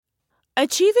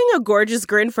Achieving a gorgeous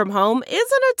grin from home isn't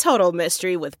a total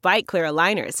mystery with Byte Clear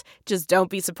aligners. Just don't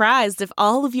be surprised if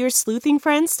all of your sleuthing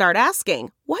friends start asking,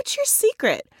 "What's your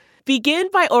secret?" Begin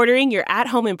by ordering your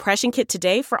at-home impression kit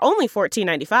today for only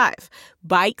 $14.95.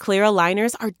 Byte Clear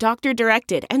aligners are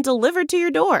doctor-directed and delivered to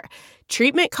your door.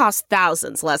 Treatment costs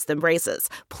thousands less than braces.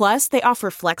 Plus, they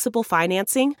offer flexible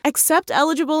financing, accept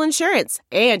eligible insurance,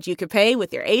 and you can pay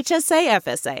with your HSA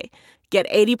FSA. Get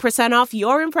 80% off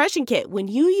your impression kit when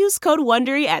you use code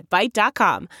WONDERY at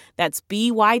Byte.com. That's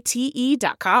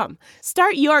BYTE.com.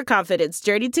 Start your confidence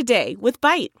journey today with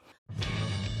Byte.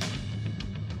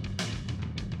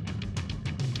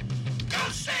 Go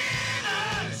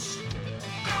Steelers!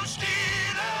 Go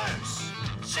Steelers!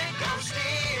 Say go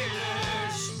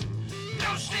Steelers!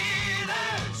 Go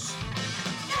Steelers!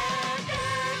 Yeah, yeah,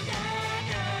 yeah,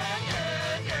 yeah, yeah,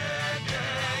 yeah,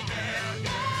 yeah, yeah,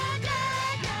 yeah, yeah.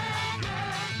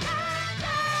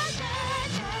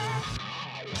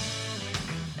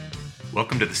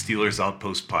 Welcome to the Steelers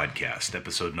Outpost Podcast,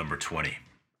 episode number 20.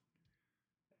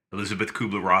 Elizabeth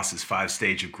Kubler-Ross's 5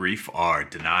 stages of grief are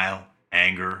denial,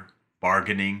 anger,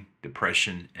 bargaining,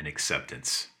 depression, and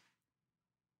acceptance.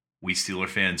 We Steeler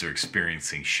fans are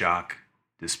experiencing shock,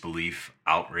 disbelief,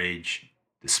 outrage,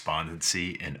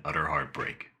 despondency, and utter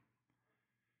heartbreak.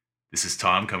 This is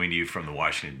Tom coming to you from the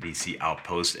Washington, D.C.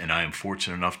 Outpost, and I am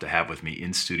fortunate enough to have with me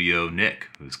in studio Nick,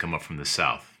 who's come up from the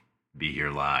South, be here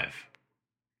live.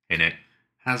 Hey, Nick.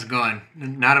 How's it going?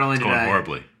 Not only It's did going I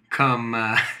horribly. come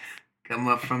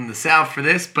up from the South for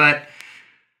this, but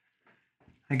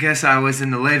I guess I was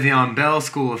in the Le'Veon Bell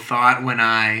school of thought when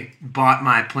I bought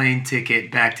my plane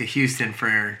ticket back to Houston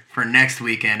for next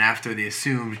weekend after the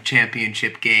assumed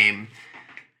championship game.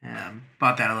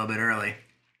 Bought that a little bit early.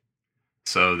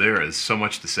 So there is so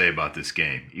much to say about this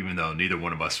game, even though neither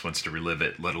one of us wants to relive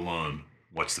it, let alone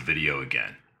watch the video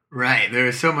again. Right, there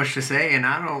is so much to say, and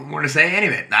I don't want to say any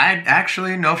of it. I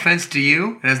actually, no offense to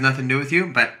you, it has nothing to do with you,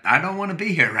 but I don't want to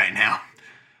be here right now.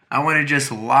 I want to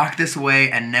just lock this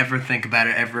away and never think about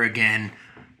it ever again.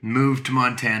 Move to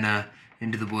Montana,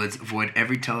 into the woods, avoid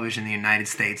every television in the United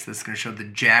States that's going to show the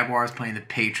Jaguars playing the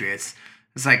Patriots.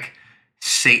 It's like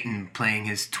Satan playing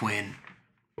his twin.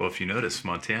 Well, if you notice,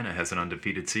 Montana has an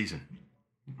undefeated season.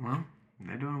 Well,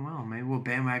 they're doing well. Maybe we'll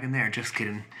bandwagon there. Just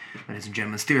kidding, ladies and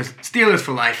gentlemen. Steelers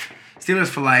for life. Steelers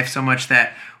for life, so much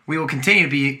that we will continue to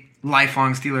be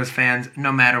lifelong Steelers fans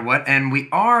no matter what. And we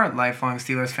are lifelong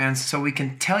Steelers fans, so we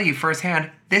can tell you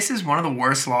firsthand, this is one of the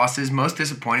worst losses, most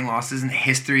disappointing losses in the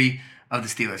history of the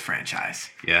Steelers franchise.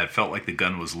 Yeah, it felt like the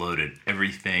gun was loaded.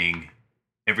 Everything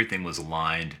was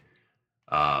aligned.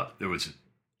 There was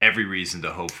every reason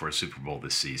to hope for a Super Bowl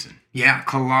this season. Yeah,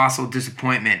 colossal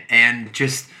disappointment. And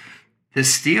just the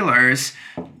Steelers,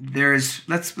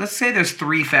 let's say there's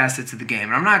 3 facets of the game.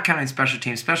 And I'm not counting special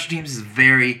teams. Special teams is a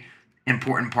very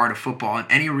important part of football, and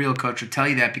any real coach will tell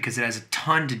you that because it has a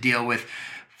ton to deal with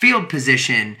field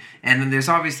position, and then there's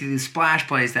obviously the splash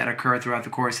plays that occur throughout the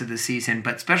course of the season,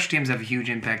 but special teams have a huge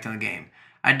impact on the game.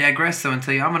 I digress, though, and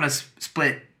tell you I'm going to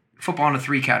split football into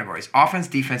 3 categories: offense,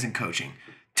 defense, and coaching.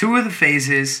 2 of the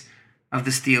phases of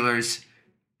the Steelers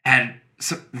had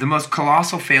the most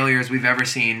colossal failures we've ever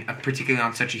seen, particularly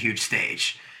on such a huge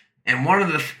stage. And one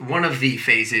of the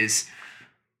phases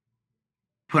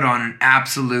put on an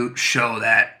absolute show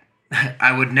that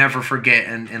I would never forget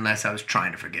unless I was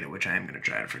trying to forget it, which I am going to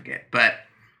try to forget. But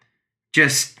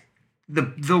just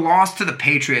the loss to the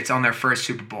Patriots on their first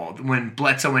Super Bowl, when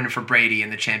Bledsoe went for Brady in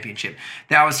the championship,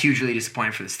 that was hugely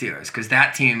disappointing for the Steelers because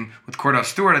that team with Cordell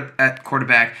Stewart at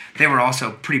quarterback, they were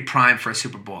also pretty primed for a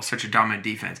Super Bowl, such a dominant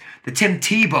defense. The Tim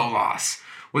Tebow loss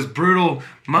was brutal,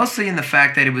 mostly in the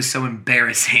fact that it was so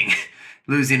embarrassing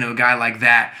losing to a guy like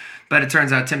that. But it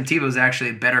turns out Tim Tebow is actually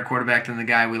a better quarterback than the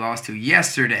guy we lost to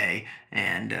yesterday.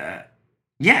 And,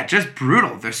 just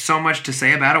brutal. There's so much to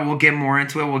say about it. We'll get more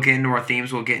into it. We'll get into our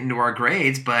themes. We'll get into our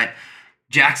grades. But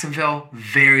Jacksonville,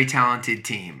 very talented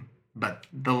team. But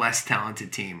the less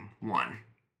talented team won.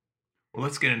 Well,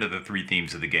 let's get into the 3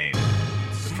 themes of the game.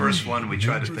 The first one, we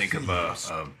try to think of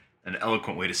an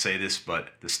eloquent way to say this,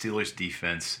 but the Steelers'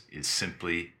 defense is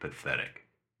simply pathetic.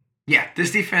 Yeah,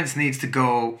 this defense needs to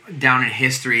go down in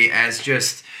history as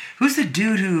just, who's the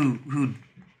dude who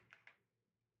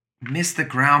missed the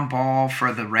ground ball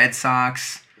for the Red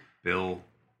Sox? Bill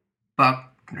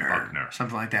Buckner.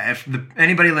 Something like that. If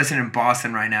anybody listening in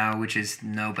Boston right now, which is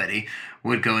nobody,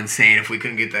 would go insane if we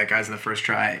couldn't get that guy in the first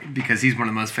try because he's one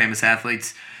of the most famous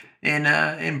athletes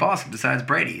in Boston besides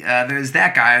Brady. There's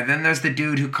that guy. Then there's the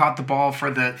dude who caught the ball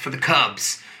for the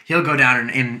Cubs. He'll go down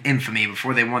in infamy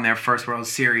before they won their first World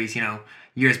Series,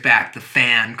 years back. The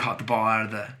fan caught the ball out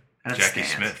of the Jackie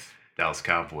stands. Smith, Dallas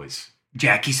Cowboys.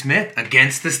 Jackie Smith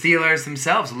against the Steelers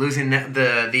themselves, losing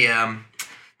the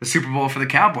Super Bowl for the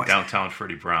Cowboys. Downtown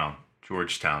Freddie Brown,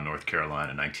 Georgetown, North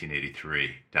Carolina,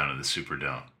 1983, down in the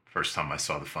Superdome. First time I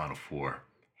saw the Final Four.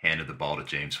 Handed the ball to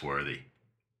James Worthy.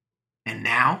 And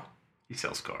now? He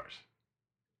sells cars.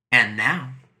 And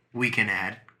now we can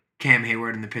add Cam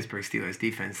Hayward and the Pittsburgh Steelers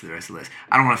defense to the rest of the list.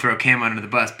 I don't want to throw Cam under the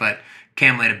bus, but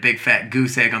Cam laid a big fat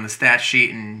goose egg on the stat sheet,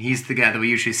 and he's the guy that we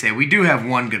usually say, we do have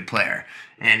one good player,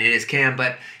 and it is Cam,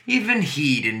 but even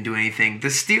he didn't do anything. The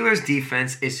Steelers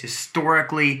defense is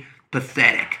historically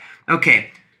pathetic. Okay,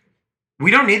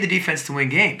 we don't need the defense to win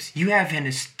games. You have an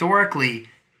historically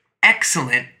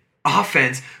excellent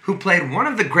offense who played one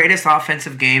of the greatest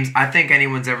offensive games I think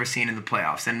anyone's ever seen in the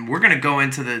playoffs. And we're going to go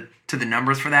into the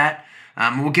numbers for that.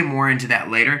 We'll get more into that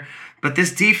later. But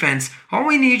this defense, all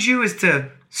we need you is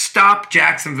to stop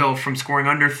Jacksonville from scoring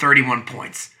under 31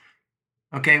 points.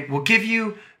 Okay, we'll give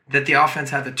you that the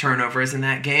offense had the turnovers in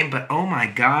that game, but oh my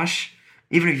gosh,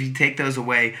 even if you take those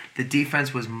away, the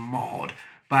defense was mauled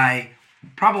by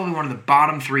probably one of the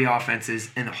bottom 3 offenses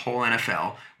in the whole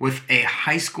NFL, with a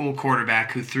high school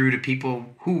quarterback who threw to people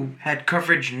who had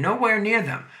coverage nowhere near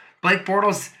them. Blake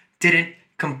Bortles didn't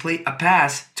complete a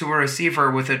pass to a receiver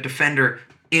with a defender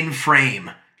in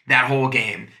frame that whole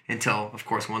game until, of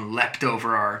course, one leapt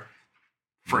over our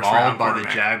first round by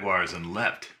quarterback. the Jaguars and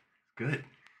leapt. Good.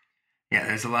 Yeah,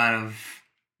 there's a lot of...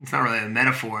 It's not really a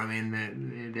metaphor. I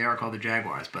mean, they are called the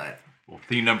Jaguars, but... Well,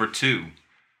 theme number 2.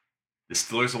 The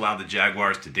Steelers allowed the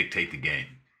Jaguars to dictate the game.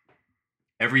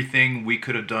 Everything we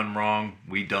could have done wrong,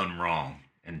 we done wrong.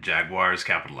 And Jaguars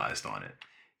capitalized on it.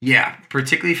 Yeah,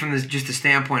 particularly from just the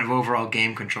standpoint of overall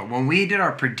game control. When we did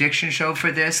our prediction show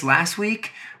for this last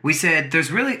week, we said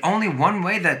there's really only one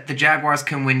way that the Jaguars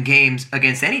can win games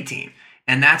against any team.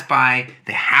 And that's by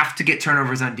they have to get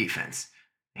turnovers on defense.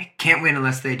 They can't win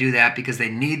unless they do that because they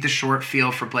need the short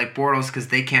field for Blake Bortles because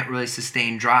they can't really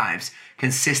sustain drives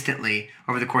consistently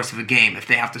over the course of a game if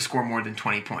they have to score more than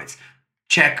 20 points.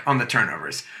 Check on the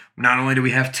turnovers. Not only do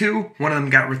we have 2, one of them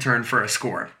got returned for a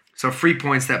score. So free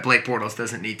points that Blake Bortles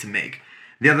doesn't need to make.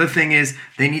 The other thing is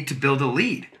they need to build a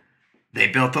lead. They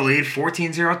built the lead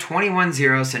 14-0,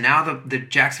 21-0, so now the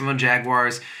Jacksonville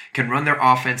Jaguars can run their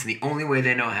offense in the only way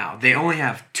they know how. They only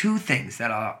have 2 things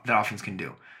that offense can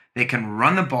do. They can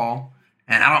run the ball,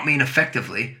 and I don't mean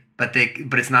effectively, but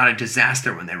it's not a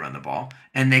disaster when they run the ball.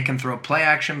 And they can throw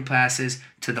play-action passes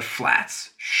to the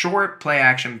flats, short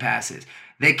play-action passes.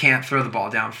 They can't throw the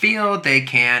ball downfield. They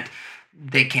can't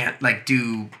like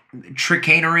do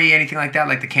trickery, anything like that,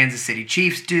 like the Kansas City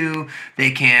Chiefs do.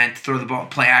 They can't throw the ball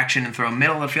play action and throw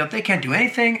middle of the field. They can't do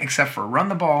anything except for run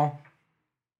the ball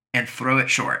and throw it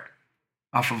short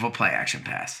off of a play action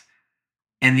pass.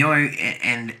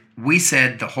 And we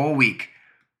said the whole week,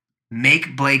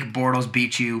 make Blake Bortles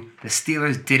beat you. The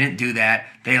Steelers didn't do that.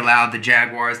 They allowed the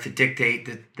Jaguars to dictate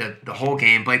the whole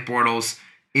game. Blake Bortles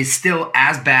is still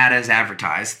as bad as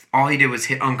advertised. All he did was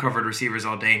hit uncovered receivers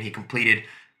all day, and he completed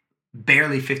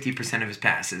barely 50% of his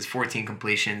passes, 14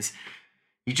 completions.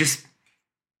 The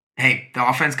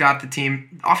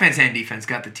offense and defense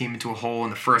got the team into a hole in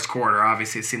the first quarter.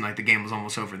 Obviously, it seemed like the game was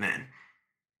almost over then.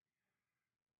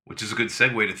 Which is a good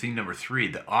segue to theme number 3.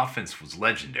 The offense was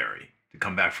legendary to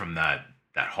come back from that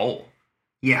hole.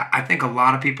 Yeah, I think a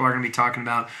lot of people are going to be talking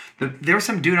about... There was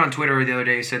some dude on Twitter the other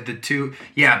day who said Ben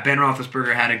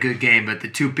Roethlisberger had a good game, but the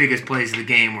 2 biggest plays of the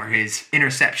game were his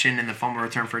interception and the fumble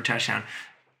return for a touchdown.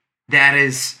 That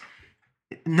is...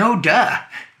 No duh.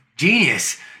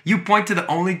 Genius. You point to the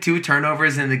only 2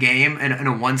 turnovers in the game in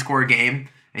a 1-score game,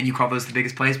 and you call those the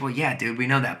biggest plays? Well, yeah, dude, we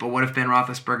know that. But what if Ben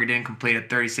Roethlisberger didn't complete a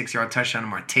 36-yard touchdown to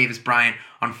Martavis Bryant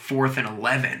on 4th and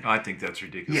 11? I think that's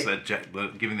ridiculous. Yeah.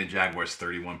 Giving the Jaguars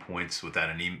 31 points with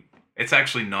that it's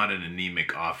actually not an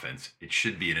anemic offense. It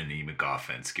should be an anemic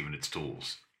offense given its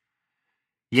tools.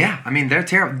 Yeah, I mean, they're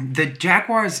terrible. The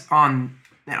Jaguars I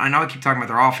know I keep talking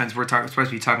about their offense. We're supposed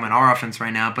to be talking about our offense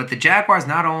right now. But the Jaguars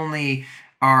not only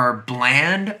are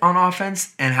bland on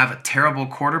offense and have a terrible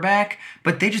quarterback,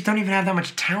 but they just don't even have that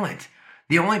much talent.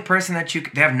 The only person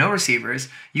they have no receivers.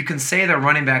 You can say their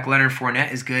running back, Leonard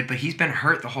Fournette, is good, but he's been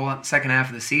hurt the whole second half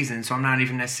of the season, so I'm not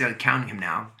even necessarily counting him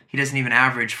now. He doesn't even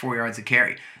average 4 yards a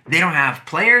carry. They don't have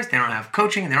players, they don't have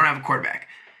coaching, and they don't have a quarterback.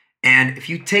 And if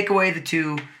you take away the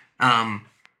 2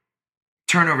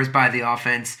 turnovers by the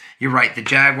offense, you're right, the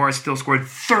Jaguars still scored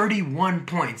 31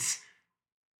 points.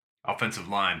 Offensive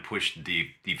line pushed the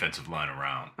defensive line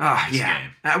around. Oh, this yeah.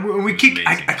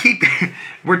 game.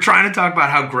 We're trying to talk about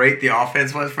how great the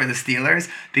offense was for the Steelers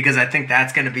because I think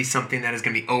that's going to be something that is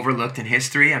going to be overlooked in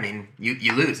history. I mean,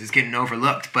 you lose. It's getting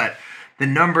overlooked. But the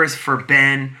numbers for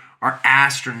Ben are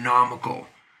astronomical.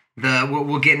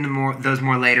 We'll get into those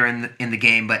more later in the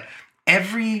game, but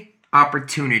every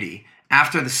opportunity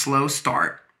after the slow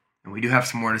start, and we do have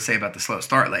some more to say about the slow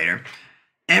start later,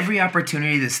 every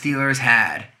opportunity the Steelers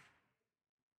had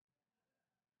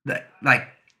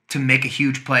to make a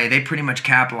huge play, they pretty much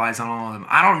capitalized on all of them.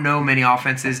 I don't know many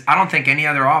offenses. I don't think any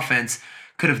other offense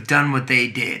could have done what they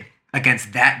did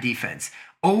against that defense.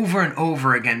 Over and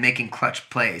over again, making clutch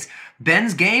plays.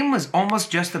 Ben's game was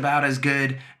almost just about as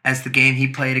good as the game he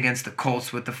played against the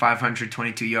Colts with the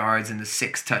 522 yards and the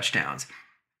 6 touchdowns.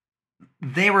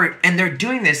 They're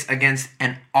doing this against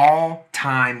an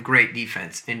all-time great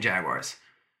defense in Jaguars.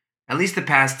 At least the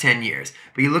past 10 years.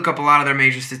 But you look up a lot of their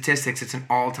major statistics, it's an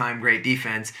all-time great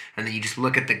defense. And then you just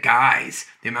look at the guys.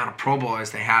 The amount of Pro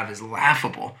Bowlers they have is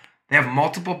laughable. They have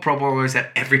multiple Pro Bowlers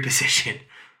at every position.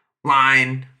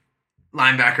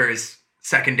 Linebackers,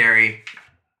 secondary.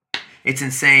 It's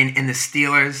insane. And the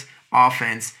Steelers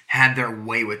offense had their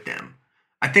way with them.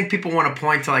 I think people want to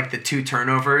point to the 2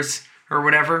 turnovers or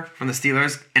whatever from the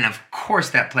Steelers. And of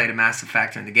course that played a massive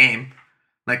factor in the game.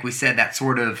 Like we said, that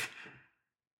sort of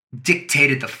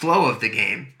dictated the flow of the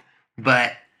game.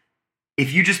 But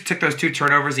if you just took those 2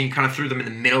 turnovers and you kind of threw them in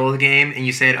the middle of the game and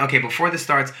you said, okay, before this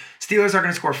starts, Steelers are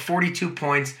going to score 42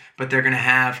 points, but they're going to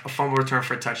have a fumble return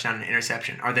for a touchdown and an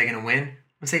interception. Are they going to win?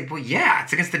 I'd say, well, yeah,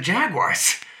 it's against the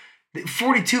Jaguars.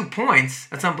 42 points,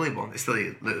 that's unbelievable. They still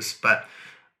lose. But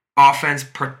offense,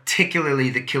 particularly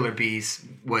the Killer Bees,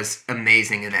 was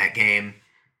amazing in that game.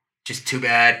 Just too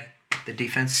bad the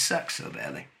defense sucks so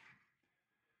badly.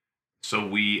 So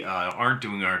we aren't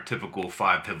doing our typical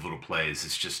 5 pivotal plays.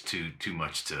 It's just too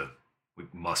much to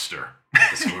muster.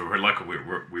 So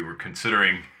we were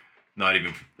considering not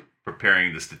even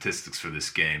preparing the statistics for this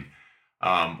game.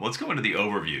 Let's go into the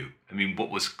overview. I mean,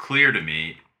 what was clear to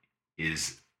me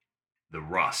is the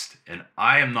rust. And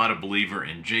I am not a believer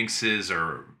in jinxes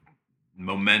or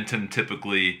momentum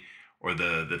typically, or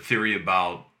the theory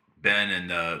about Ben and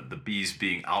the Bees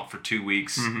being out for 2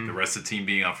 weeks, the rest of the team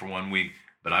being out for 1 week.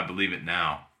 But I believe it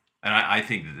now. And I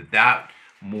think that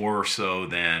more so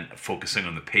than focusing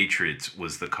on the Patriots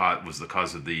was the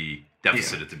cause of the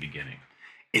deficit at the beginning.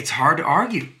 It's hard to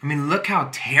argue. I mean, look how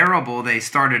terrible they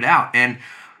started out. And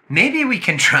maybe we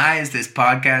can try as this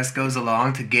podcast goes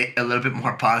along to get a little bit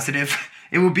more positive.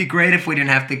 It would be great if we didn't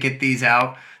have to get these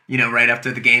out, right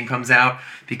after the game comes out,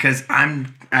 because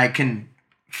I can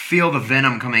feel the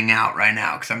venom coming out right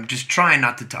now because I'm just trying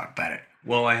not to talk about it.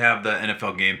 Well, I have the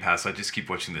NFL Game Pass. I just keep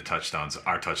watching our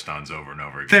touchdowns over and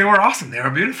over again. They were awesome. They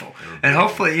were beautiful. And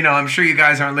hopefully, I'm sure you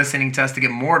guys aren't listening to us to get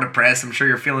more depressed. I'm sure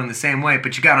you're feeling the same way,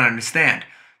 but you got to understand.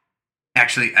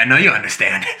 Actually, I know you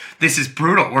understand. This is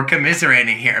brutal. We're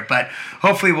commiserating here, but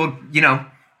hopefully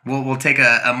we'll take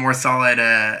a more solid,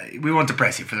 we won't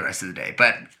depress you for the rest of the day,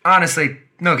 but honestly,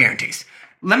 no guarantees.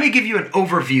 Let me give you an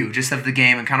overview just of the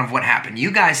game and kind of what happened. You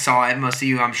guys saw it, most of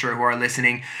you I'm sure who are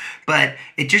listening, but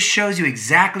it just shows you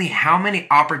exactly how many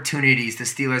opportunities the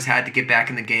Steelers had to get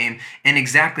back in the game and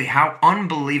exactly how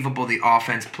unbelievable the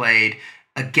offense played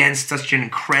against such an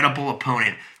incredible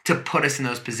opponent to put us in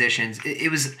those positions.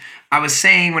 I was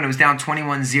saying when it was down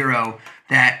 21-0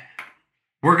 that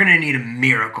we're going to need a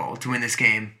miracle to win this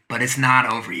game, but it's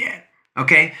not over yet.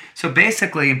 Okay? So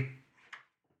basically,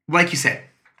 like you said,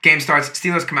 game starts,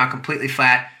 Steelers come out completely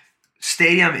flat.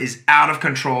 Stadium is out of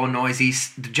control, noisy.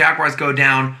 The Jaguars go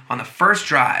down on the first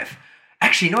drive.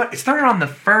 Actually, you know what? It started on the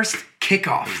first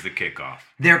kickoff. It was the kickoff.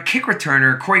 Their kick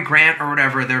returner, Corey Grant or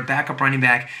whatever, their backup running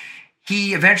back,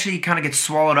 he eventually kind of gets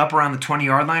swallowed up around the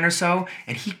 20-yard line or so,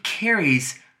 and he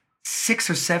carries 6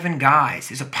 or 7 guys.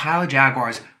 There's a pile of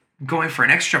Jaguars going for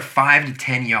an extra 5 to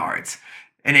 10 yards.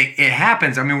 And it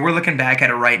happens. I mean, we're looking back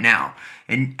at it right now.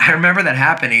 And I remember that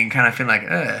happening and kind of feeling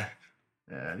like,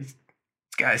 these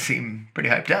guys seem pretty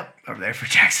hyped up over there for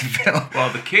Jacksonville.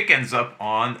 Well, the kick ends up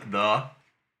on the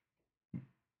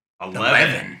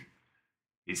 11.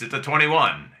 He's at the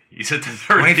 21. He's at the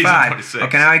 30. 25. He's at 26.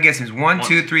 Okay, now I guess it's 1,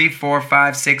 2, 3, 4,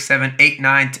 5, 6, 7, 8,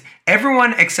 9.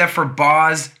 Everyone except for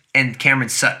Boz and Cameron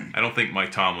Sutton. I don't think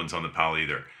Mike Tomlin's on the pile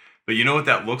either. But you know what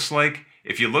that looks like?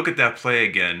 If you look at that play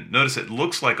again, notice it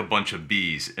looks like a bunch of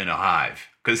bees in a hive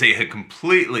because they had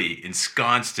completely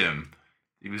ensconced him.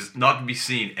 He was not to be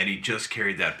seen, and he just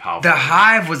carried that power. The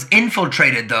hive was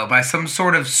infiltrated, though, by some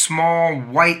sort of small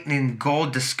white and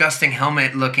gold disgusting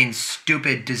helmet-looking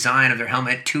stupid design of their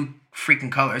helmet. 2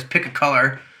 freaking colors. Pick a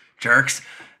color, jerks.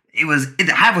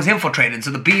 The hive was infiltrated, so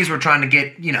the bees were trying to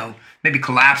get, maybe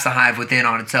collapse the hive within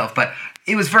on itself, but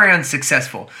it was very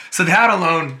unsuccessful. So that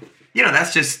alone,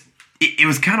 that's just... It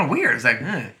was kind of weird. It's like,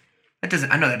 I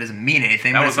know that doesn't mean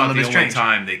anything. That but was it's a not little the bit only strange.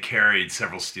 time they carried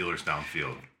several Steelers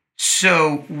downfield.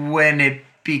 So when it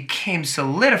became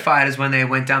solidified is when they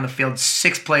went down the field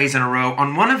 6 plays in a row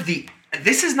on one of the.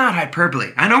 This is not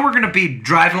hyperbole. I know we're going to be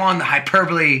driving along the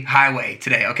hyperbole highway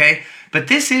today, okay? But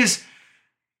this is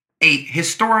a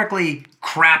historically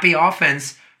crappy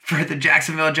offense for the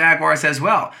Jacksonville Jaguars as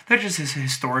well. They're just a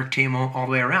historic team all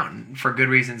the way around for good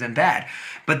reasons and bad.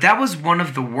 But that was one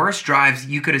of the worst drives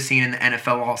you could have seen in the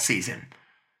NFL all season.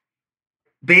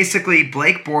 Basically,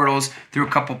 Blake Bortles threw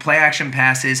a couple play-action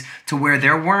passes to where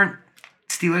there weren't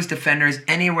Steelers defenders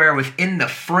anywhere within the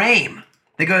frame.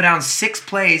 They go down 6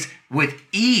 plays with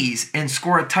ease and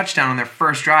score a touchdown on their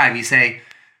first drive. You say,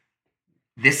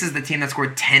 this is the team that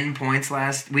scored 10 points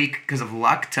last week because of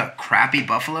luck to a crappy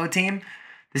Buffalo team?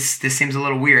 This seems a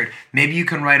little weird. Maybe you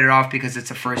can write it off because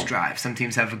it's a first drive. Some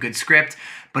teams have a good script,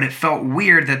 but it felt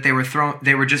weird that they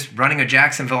were just running a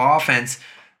Jacksonville offense,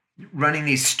 running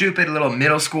these stupid little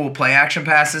middle school play action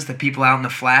passes to people out in the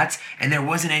flats, and there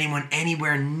wasn't anyone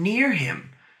anywhere near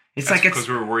him. That's because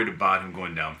we were worried about him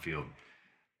going downfield.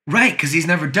 Right, because he's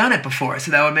never done it before, so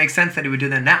that would make sense that he would do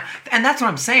that now. And that's what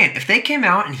I'm saying. If they came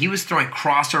out and he was throwing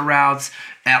crosser routes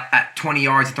at 20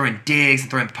 yards, and throwing digs,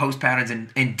 and throwing post patterns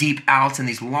and deep outs and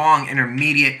these long,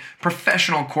 intermediate,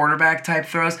 professional quarterback type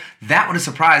throws, that would have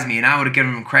surprised me, and I would have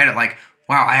given him credit like,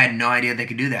 wow, I had no idea they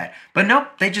could do that. But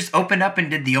nope, they just opened up and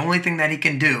did the only thing that he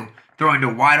can do, throwing to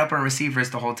wide open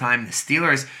receivers the whole time. The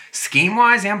Steelers,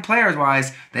 scheme-wise and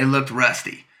players-wise, they looked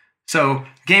rusty. So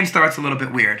game starts a little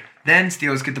bit weird. Then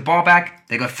Steelers get the ball back.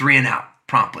 They go 3 and out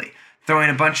promptly,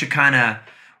 throwing a bunch of kind of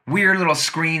weird little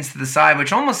screens to the side,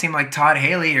 which almost seemed like Todd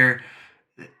Haley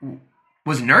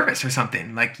was nervous or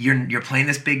something. Like, you're playing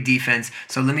this big defense,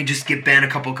 so let me just get Ben a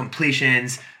couple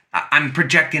completions. I'm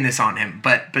projecting this on him,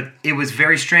 but it was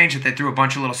very strange that they threw a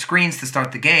bunch of little screens to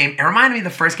start the game. It reminded me of the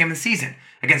first game of the season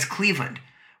against Cleveland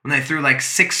when they threw like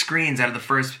 6 screens out of the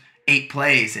first 8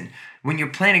 plays. And when you're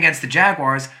playing against the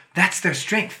Jaguars, that's their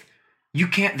strength.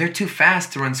 They're too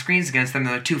fast to run screens against them.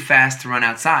 They're too fast to run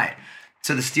outside.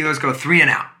 So the Steelers go 3 and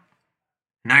out.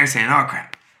 Now you're saying, oh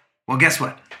crap. Well, guess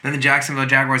what? Then the Jacksonville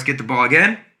Jaguars get the ball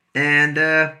again, and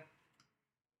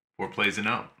 4 plays and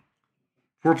out.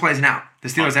 4 plays and out. The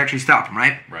Steelers actually stop them,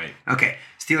 right? Right. Okay.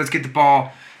 Steelers get the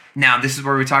ball. Now, this is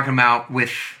where we're talking about with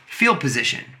field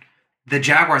position. The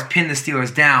Jaguars pin the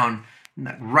Steelers down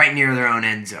right near their own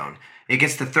end zone. It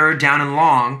gets to 3rd down and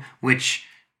long, which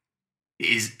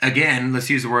is, again,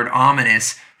 let's use the word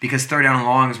ominous, because 3rd down and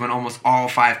long is when almost all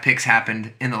 5 picks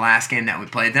happened in the last game that we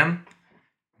played them.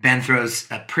 Ben throws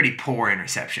a pretty poor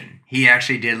interception. He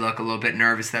actually did look a little bit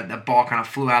nervous that the ball kind of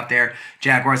flew out there.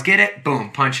 Jaguars get it,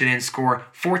 boom, punch it in, score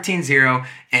 14-0,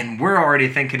 and we're already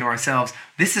thinking to ourselves,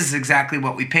 this is exactly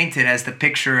what we painted as the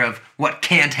picture of what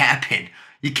can't happen.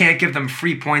 You can't give them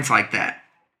free points like that,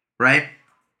 right?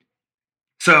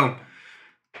 So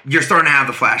you're starting to have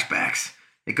the flashbacks.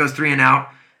 It goes 3 and out,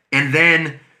 and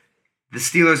then the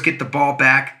Steelers get the ball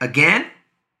back again,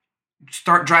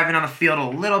 start driving on the field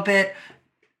a little bit,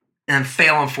 and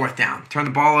fail on 4th down. Turn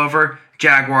the ball over,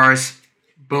 Jaguars,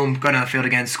 boom, go down the field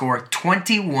again, score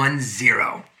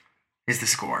 21-0 is the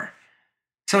score.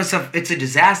 So it's a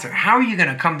disaster. How are you going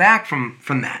to come back from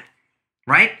that,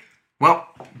 right? Well,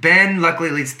 Ben luckily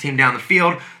leads the team down the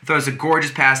field, throws a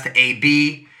gorgeous pass to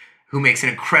AB, who makes an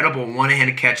incredible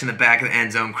one-handed catch in the back of the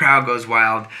end zone. Crowd goes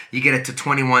wild. You get it to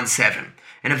 21-7.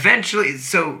 And eventually,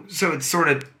 so it's sort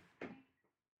of,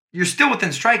 you're still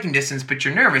within striking distance, but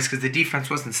you're nervous because the defense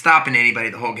wasn't stopping anybody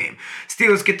the whole game.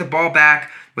 Steelers get the ball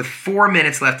back with 4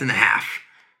 minutes left in the half.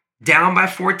 Down by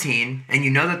 14, and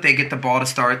you know that they get the ball to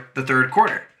start the 3rd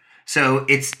quarter. So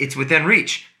it's within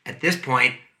reach. At this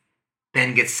point,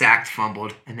 Ben gets sacked,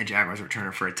 fumbled, and the Jaguars return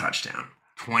it for a touchdown.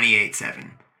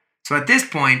 28-7. So at this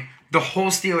point, the whole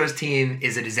Steelers team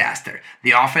is a disaster.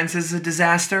 The offense is a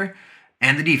disaster,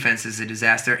 and the defense is a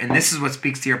disaster. And this is what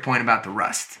speaks to your point about the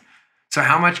rust. So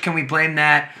how much can we blame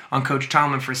that on Coach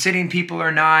Tomlin for sitting people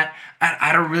or not?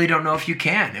 I really don't know if you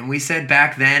can. And we said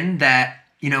back then that,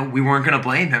 we weren't going to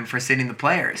blame him for sitting the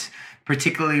players,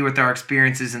 particularly with our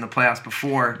experiences in the playoffs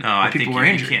before. No, I people think were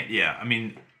injured. You can't. Yeah, I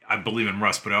mean, I believe in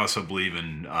rust, but I also believe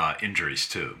in injuries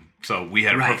too. So we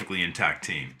had a perfectly intact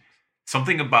team.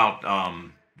 Something about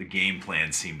the game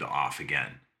plan seemed off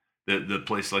again. The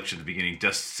play selection at the beginning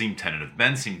just seemed tentative.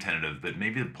 Ben seemed tentative, but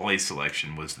maybe the play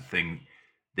selection was the thing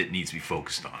that needs to be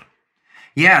focused on.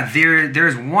 Yeah,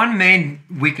 there's one main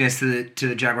weakness to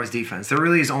the Jaguars defense. There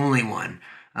really is only one.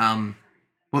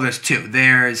 Well, there's 2.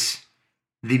 There's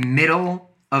the middle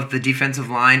of the defensive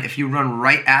line. If you run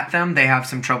right at them, they have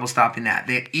some trouble stopping that.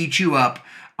 They eat you up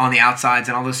on the outsides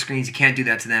and all those screens. You can't do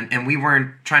that to them. And we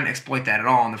weren't trying to exploit that at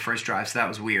all on the first drive, so that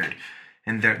was weird.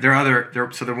 And their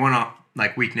one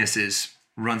weakness is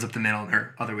runs up the middle.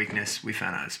 Their other weakness we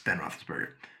found out is Ben Roethlisberger.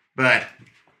 But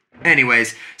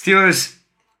anyways, Steelers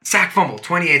sack fumble,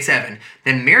 28-7.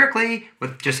 Then miraculously,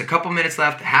 with just a couple minutes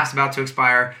left, the half's about to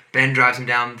expire, Ben drives him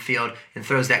down the field and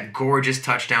throws that gorgeous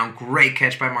touchdown. Great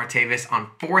catch by Martavis on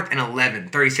 4th and 11,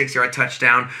 36-yard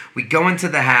touchdown. We go into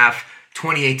the half,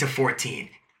 28-14,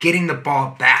 getting the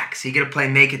ball back. So you get to play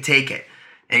make it, take it.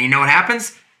 And you know what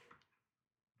happens?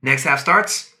 Next half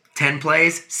starts, 10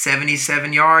 plays,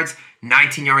 77 yards,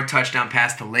 19-yard touchdown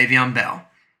pass to Le'Veon Bell.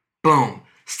 Boom.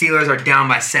 Steelers are down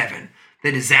by 7.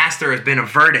 The disaster has been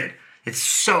averted. It's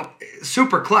so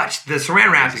super clutch. The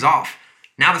saran wrap is off.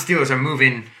 Now the Steelers are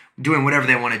moving, doing whatever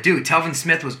they want to do. Telvin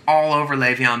Smith was all over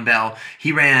Le'Veon Bell.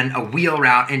 He ran a wheel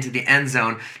route into the end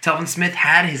zone. Telvin Smith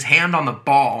had his hand on the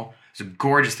ball. It was a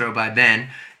gorgeous throw by Ben.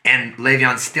 And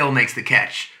Le'Veon still makes the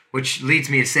catch, which leads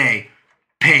me to say,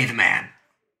 pay the man.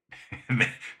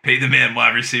 Pay the man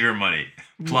wide receiver money.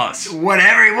 Plus.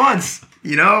 Whatever he wants.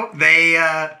 You know,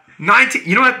 they... 19.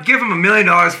 You know what? Give him $1 million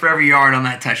for every yard on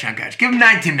that touchdown catch. Give him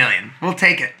 $19 million. We'll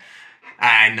take it.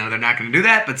 I know they're not going to do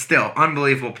that, but still,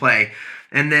 unbelievable play.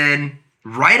 And then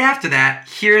right after that,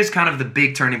 here's kind of the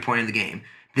big turning point in the game.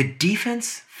 The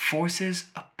defense forces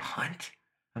a punt.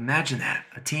 Imagine that.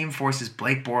 A team forces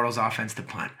Blake Bortles' offense to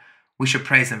punt. We should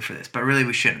praise them for this, but really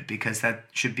we shouldn't, because that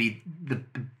should be the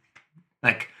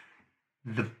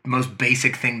most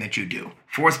basic thing that you do.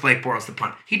 Force Blake Bortles to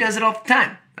punt. He does it all the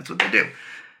time. That's what they do.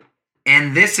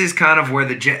 And this is kind of where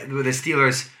the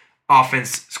Steelers'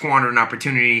 offense squandered an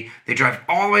opportunity. They drive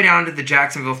all the way down to the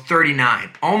Jacksonville 39,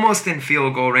 almost in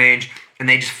field goal range, and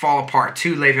they just fall apart.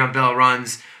 2 Le'Veon Bell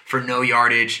runs for no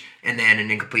yardage, and then an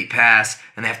incomplete pass,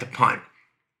 and they have to punt.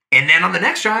 And then on the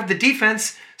next drive, the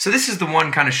defense, so this is the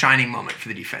one kind of shining moment for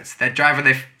the defense. That drive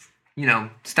where they,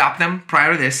 stopped them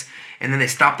prior to this, and then they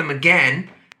stopped them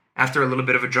again after a little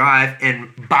bit of a drive,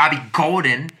 and Bobby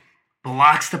Golden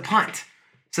blocks the punt.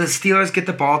 So the Steelers get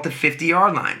the ball at the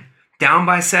 50-yard line, down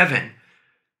by 7.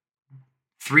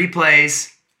 3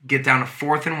 plays, get down to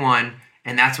 4th and 1,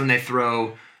 and that's when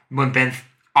when Ben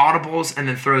audibles and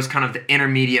then throws kind of the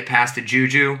intermediate pass to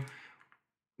Juju,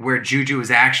 where Juju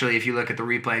is actually, if you look at the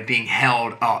replay, being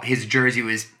held. His jersey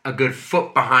was a good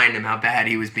foot behind him, how bad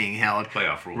he was being held.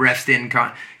 Playoff rules. Refs didn't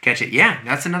catch it. Yeah,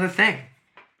 that's another thing.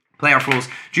 Playoff rules.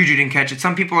 Juju didn't catch it.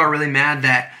 Some people are really mad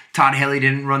that Todd Haley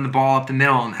didn't run the ball up the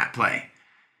middle on that play.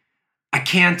 I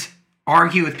can't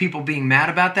argue with people being mad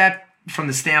about that from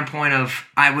the standpoint of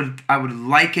I would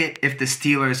like it if the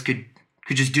Steelers could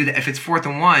just do that. If it's 4th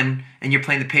and 1 and you're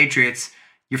playing the Patriots,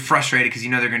 you're frustrated because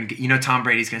they're going to Tom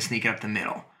Brady's going to sneak it up the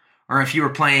middle. Or if you were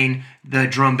playing the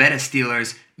Jerome Bettis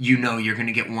Steelers, you're going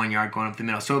to get 1 yard going up the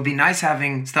middle. So it'd be nice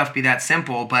having stuff be that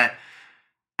simple, but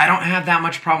I don't have that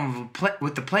much problem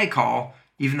with the play call,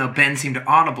 even though Ben seemed to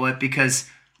audible it, because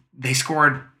they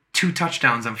scored 2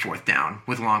 touchdowns on 4th down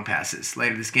with long passes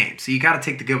later this game. So you got to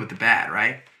take the good with the bad,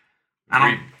 right?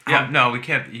 No, we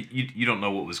can't. You don't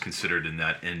know what was considered in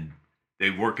that, and they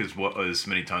work as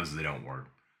many times as they don't work.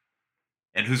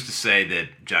 And who's to say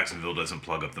that Jacksonville doesn't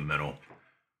plug up the middle?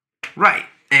 Right,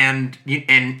 and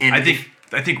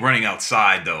I think running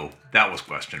outside though, that was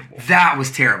questionable. That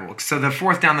was terrible. So the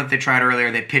 4th down that they tried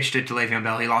earlier, they pitched it to Le'Veon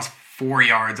Bell. He lost 4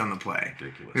 yards on the play.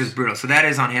 Ridiculous. It was brutal. So that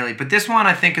is on Haley. But this one,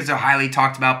 I think, is a highly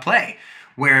talked about play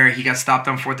where he got stopped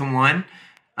on 4th and 1.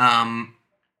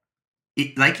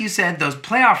 Like you said, those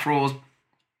playoff rules,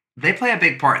 they play a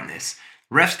big part in this.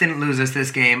 Refs didn't lose us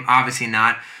this game. Obviously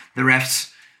not. The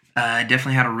refs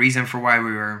definitely had a reason for why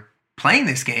we were playing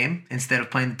this game instead of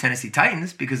playing the Tennessee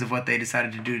Titans because of what they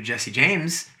decided to do to Jesse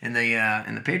James in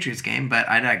the Patriots game. But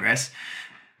I digress.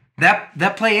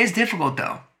 That play is difficult,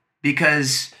 though,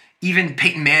 because even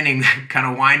Peyton Manning kind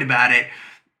of whined about it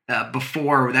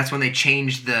before. That's when they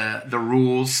changed the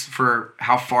rules for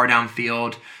how far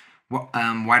downfield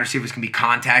wide receivers can be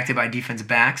contacted by defensive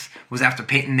backs. Was after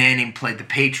Peyton Manning played the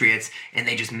Patriots and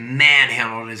they just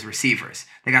manhandled his receivers.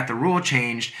 They got the rule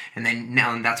changed, and then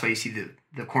now that's why you see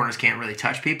the corners can't really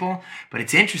touch people. But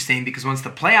it's interesting because once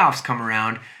the playoffs come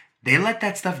around, they let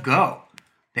that stuff go.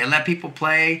 They let people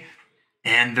play,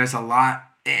 and there's a lot.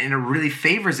 And it really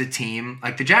favors a team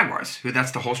like the Jaguars, who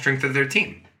that's the whole strength of their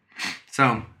team.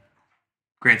 So,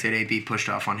 granted, AB pushed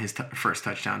off on his first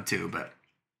touchdown too, but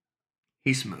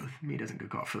he's smooth. He doesn't get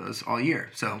called for those all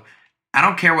year. So, I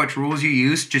don't care what rules you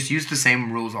use. Just use the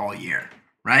same rules all year,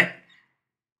 right?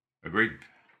 Agreed.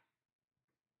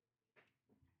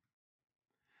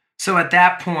 So, at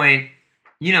that point,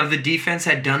 the defense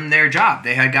had done their job.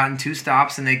 They had gotten 2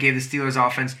 stops, and they gave the Steelers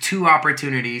offense 2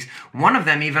 opportunities, one of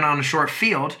them even on a short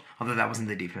field, although that wasn't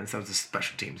the defense. That was the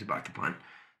special teams who blocked the punt.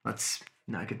 Let's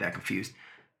not get that confused.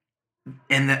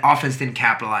 and the offense didn't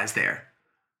capitalize there.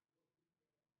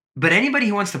 But anybody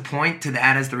who wants to point to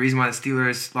that as the reason why the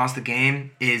Steelers lost the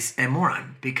game is a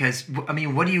moron. Because, I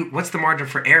mean, what's the margin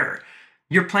for error?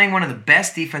 You're playing one of the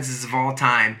best defenses of all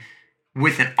time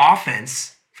with an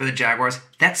offense for the Jaguars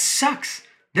that sucks.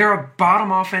 They're a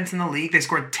bottom offense in the league. They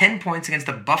scored 10 points against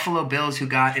the Buffalo Bills, who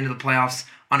got into the playoffs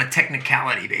on a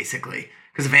technicality, basically.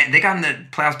 Because they got in the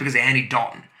playoffs because of Andy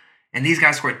Dalton. And these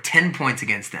guys scored 10 points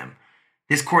against them.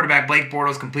 This quarterback, Blake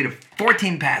Bortles, completed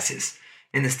 14 passes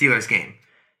in the Steelers game.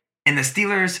 And the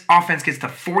Steelers offense gets to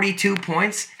 42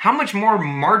 points. How much more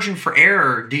margin for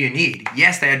error do you need?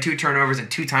 Yes, they had 2 turnovers and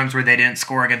 2 times where they didn't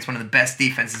score against one of the best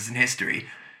defenses in history.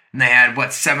 And they had,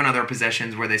 7 other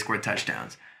possessions where they scored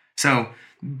touchdowns. So,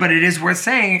 but it is worth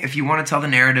saying, if you want to tell the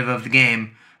narrative of the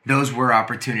game, those were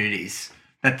opportunities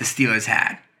that the Steelers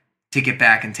had to get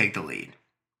back and take the lead.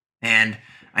 And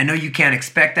I know you can't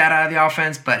expect that out of the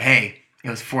offense, but hey, it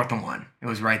was 4th and 1. It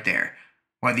was right there.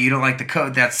 Whether you don't like the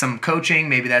code, that's some coaching,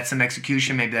 maybe that's some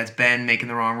execution, maybe that's Ben making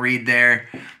the wrong read there.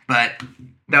 But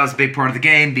that was a big part of the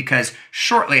game because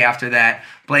shortly after that,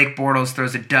 Blake Bortles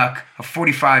throws a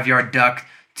 45-yard duck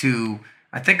to,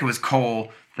 I think it was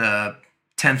Cole, the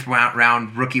 10th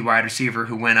round rookie wide receiver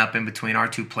who went up in between our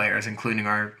 2 players, including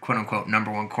our quote-unquote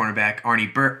number 1 cornerback,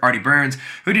 Artie Burns,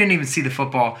 who didn't even see the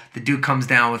football. The dude comes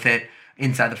down with it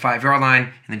inside the 5-yard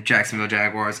line, and the Jacksonville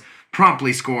Jaguars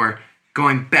promptly score,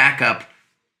 going back up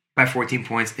by 14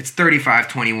 points. It's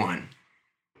 35-21.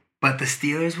 But the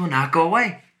Steelers will not go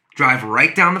away. Drive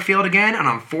right down the field again, and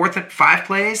on 4th and 5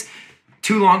 plays,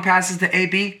 2 long passes to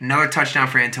AB, another touchdown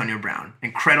for Antonio Brown.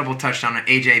 Incredible touchdown on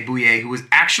A.J. Bouye, who was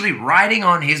actually riding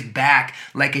on his back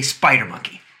like a spider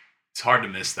monkey. It's hard to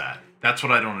miss that. That's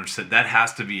what I don't understand. That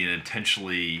has to be an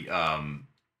intentionally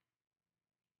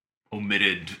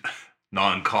omitted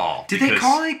non-call. Did they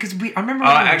call it? Because I remember.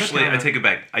 Actually, I take it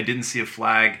back. I didn't see a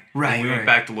flag. Right. When we went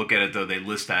back to look at it, though, they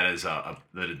list that as that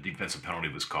a defensive penalty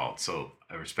was called. So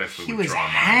I respectfully withdraw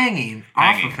mine. Hanging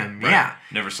off of him. Right. Yeah.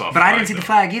 Never saw a flag. But I didn't see the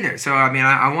flag either. So I mean,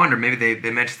 I wonder. Maybe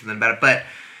they mentioned something about it. But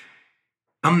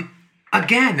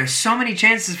again, there's so many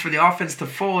chances for the offense to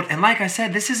fold. And like I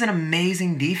said, this is an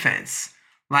amazing defense.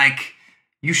 Like,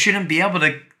 you shouldn't be able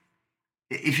to.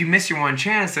 If you miss your one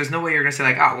chance, there's no way you're going to say,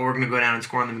 like, oh, well, we're going to go down and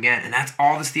score on them again. And that's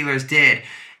all the Steelers did.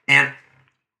 And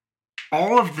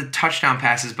all of the touchdown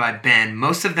passes by Ben,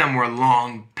 most of them were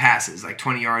long passes, like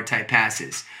 20-yard type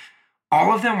passes.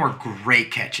 All of them were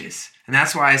great catches. And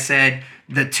that's why I said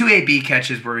the 2 AB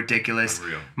catches were ridiculous.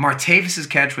 Unreal. Martavis's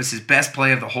catch was his best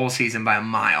play of the whole season by a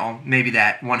mile. Maybe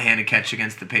that one-handed catch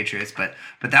against the Patriots. But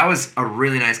that was a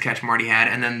really nice catch Marty had.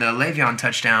 And then the Le'Veon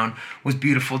touchdown was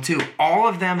beautiful too. All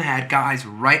of them had guys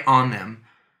right on them.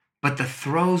 But the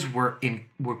throws were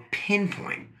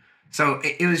pinpoint. So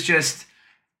it was just,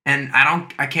 and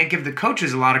I can't give the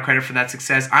coaches a lot of credit for that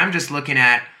success. I'm just looking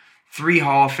at 3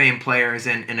 Hall of Fame players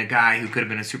and a guy who could have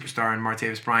been a superstar in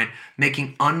Martavis Bryant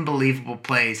making unbelievable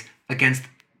plays against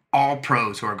all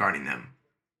pros who are guarding them.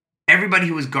 Everybody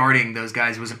who was guarding those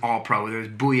guys was an all-pro, whether it was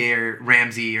Bouye or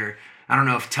Ramsey or I don't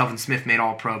know if Telvin Smith made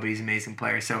all-pro, but he's an amazing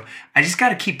player. So I just got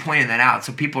to keep pointing that out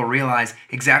so people realize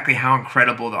exactly how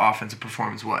incredible the offensive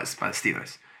performance was by the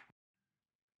Steelers.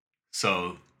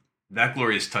 So that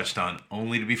glorious touchdown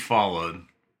only to be followed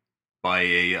by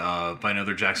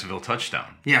another Jacksonville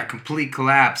touchdown. Yeah, complete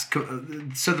collapse.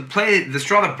 So the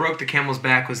straw that broke the camel's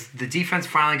back was the defense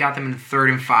finally got them in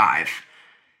 3rd and 5.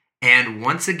 And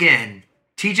once again,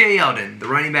 TJ Yeldon, the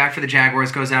running back for the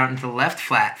Jaguars, goes out into the left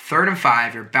flat, 3rd and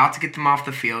 5. You're about to get them off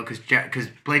the field because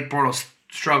Blake Bortles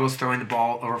struggles throwing the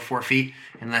ball over 4 feet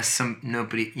unless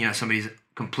somebody's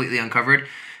completely uncovered.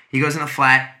 He goes in the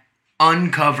flat,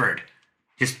 uncovered.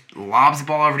 Just lobs the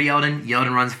ball over to Yeldon.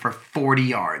 Yeldon runs for 40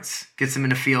 yards. Gets them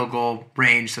into field goal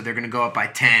range, so they're going to go up by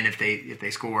 10 if they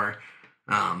score.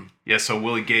 So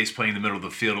Willie Gay's playing in the middle of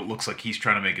the field. It looks like he's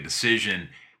trying to make a decision.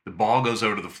 The ball goes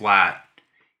over to the flat.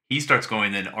 He starts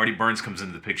going, then Artie Burns comes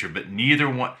into the picture, but neither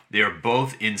one, they are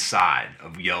both inside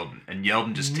of Yeldon, and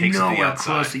Yeldon just takes it to the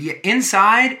outside. Close. Yeah,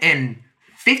 inside and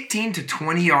 15 to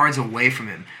 20 yards away from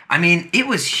him. I mean, it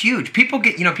was huge. People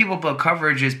blow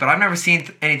coverages, but I've never seen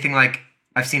anything like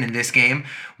I've seen in this game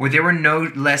where there were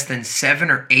no less than 7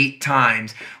 or 8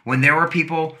 times when there were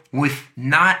people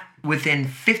not within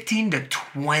 15 to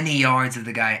 20 yards of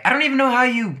the guy. I don't even know how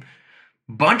you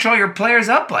bunch all your players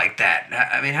up like that.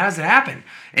 I mean, how does it happen?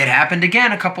 It happened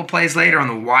again a couple plays later on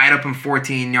the wide open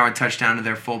 14-yard touchdown to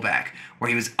their fullback where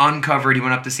he was uncovered. He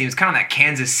went up the seam. It's kind of that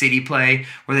Kansas City play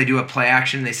where they do a play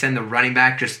action. They send the running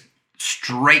back just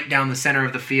straight down the center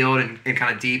of the field and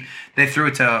kind of deep. They threw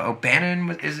it to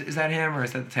O'Bannon. Is that him or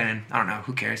is that the 10? I don't know.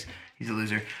 Who cares? He's a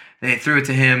loser. They threw it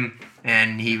to him,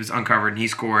 and he was uncovered, and he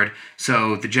scored.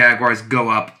 So the Jaguars go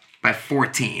up by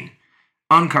 14.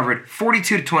 Uncovered,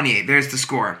 42-28. There's the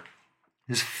score.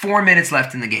 There's 4 minutes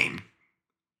left in the game.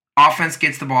 Offense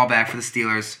gets the ball back for the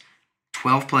Steelers.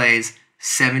 12 plays,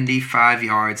 75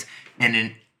 yards,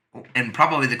 and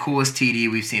probably the coolest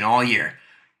TD we've seen all year.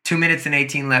 2 minutes and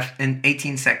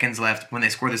 18 seconds left when they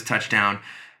score this touchdown.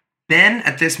 Ben,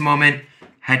 at this moment,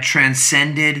 had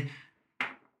transcended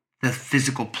the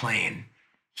physical plane.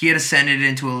 He had ascended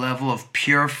into a level of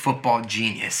pure football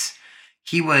genius.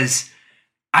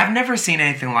 I've never seen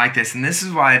anything like this, and this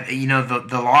is why,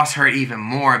 the loss hurt even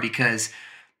more, because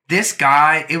this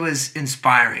guy, it was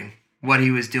inspiring what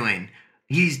he was doing.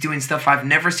 He's doing stuff I've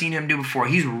never seen him do before.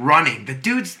 He's running. The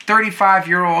dude's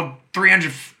 35-year-old,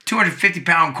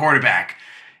 250-pound quarterback,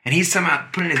 and he's somehow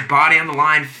putting his body on the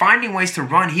line, finding ways to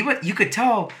run. You could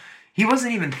tell he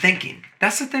wasn't even thinking.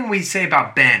 That's the thing we say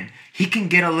about Ben. He can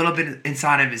get a little bit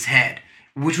inside of his head,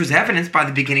 which was evidenced by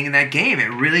the beginning of that game. It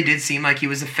really did seem like he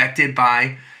was affected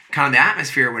by kind of the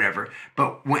atmosphere or whatever.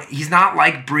 But he's not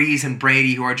like Breeze and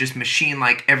Brady, who are just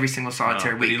machine-like every single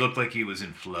solitary week. But he looked like he was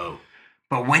in flow.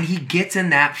 But when he gets in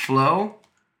that flow,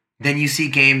 then you see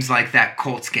games like that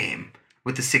Colts game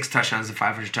with the 6 touchdowns and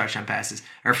 500 touchdown passes,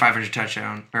 or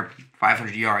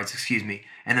 500 yards,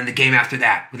 and then the game after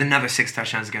that with another 6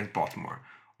 touchdowns against Baltimore.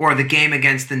 Or the game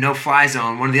against the no-fly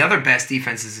zone, one of the other best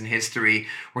defenses in history,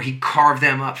 where he carved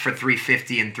them up for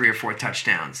 350 and 3 or 4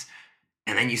 touchdowns.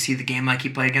 And then you see the game like he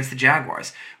played against the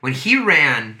Jaguars. When he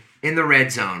ran in the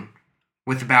red zone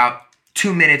with about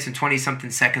 2 minutes and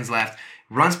 20-something seconds left,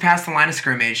 runs past the line of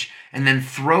scrimmage, and then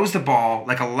throws the ball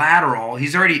like a lateral.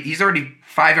 He's already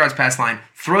 5 yards past the line,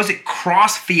 throws it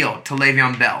cross field to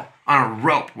Le'Veon Bell on a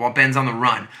rope while Ben's on the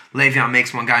run. Le'Veon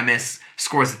makes one guy miss,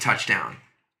 scores a touchdown.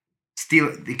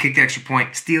 They kick the extra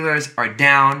point. Steelers are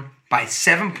down by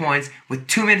 7 points with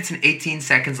 2 minutes and 18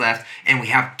 seconds left, and we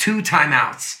have 2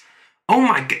 timeouts. Oh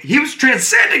my God, he was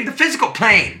transcending the physical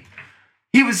plane.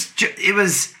 It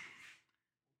was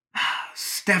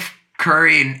Steph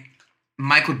Curry and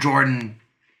Michael Jordan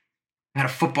had a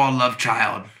football love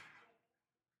child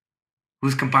who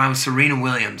was combined with Serena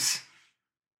Williams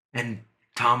and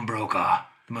Tom Brokaw,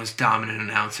 the most dominant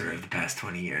announcer of the past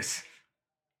 20 years.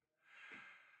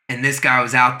 And this guy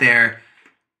was out there.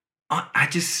 I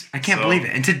can't believe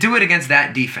it. And to do it against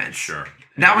that defense. Sure.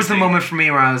 That was the moment for me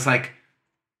where I was like,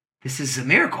 this is a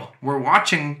miracle. We're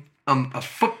watching a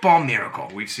football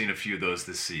miracle. We've seen a few of those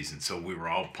this season. So we were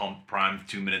all pumped, primed,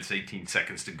 2 minutes, 18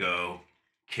 seconds to go.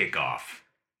 Kickoff.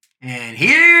 And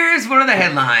here's one of the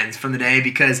headlines from the day,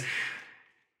 because,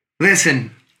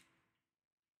 listen,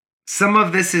 some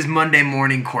of this is Monday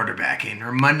morning quarterbacking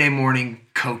or Monday morning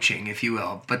coaching, if you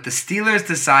will. But the Steelers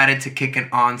decided to kick an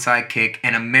onside kick,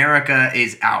 and America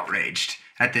is outraged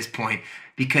at this point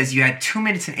because you had 2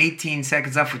 minutes and 18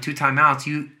 seconds left with 2 timeouts.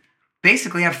 You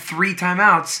basically have 3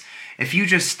 timeouts. If you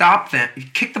just stop them, you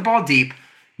kick the ball deep,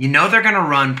 you know they're going to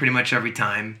run pretty much every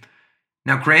time.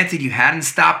 Now, granted, you hadn't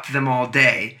stopped them all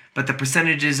day, but the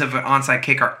percentages of an onside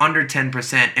kick are under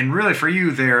 10%, and really for you,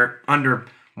 they're under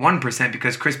 1%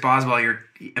 because Chris Boswell,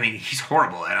 he's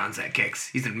horrible at onside kicks.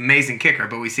 He's an amazing kicker,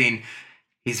 but we've seen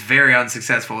he's very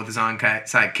unsuccessful with his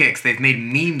onside kicks. They've made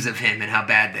memes of him and how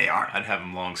bad they are. I'd have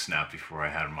him long snap before I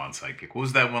had him onside kick. What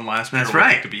was that one last year? That's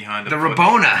right. Behind the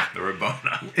Rabona. The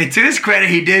Rabona. And to his credit,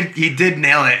 he did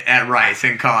nail it at Rice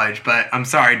in college, but I'm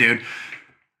sorry, dude.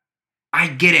 I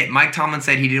get it. Mike Tomlin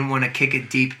said he didn't want to kick it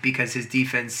deep because his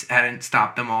defense hadn't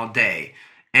stopped them all day.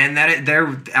 And I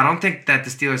don't think that the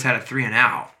Steelers had a 3 and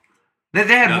out. I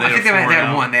think they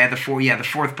had one. They had the 4. Yeah, the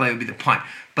 4th play would be the punt.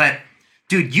 But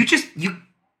dude,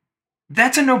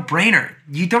 that's a no-brainer.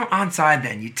 You don't onside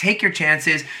then. You take your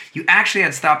chances. You actually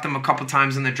had stopped them a couple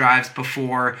times in the drives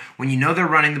before when you know they're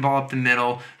running the ball up the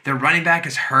middle. Their running back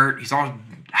is hurt. He's all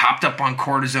hopped up on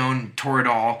cortisone,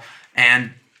 Toradol,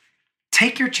 and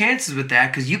take your chances with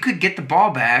that because you could get the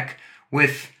ball back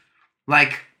with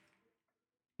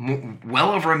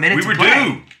well over a minute to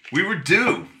play. We were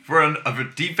due for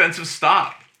a defensive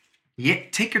stop. Yeah,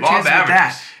 take your chances with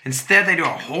that. Instead, they do a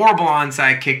horrible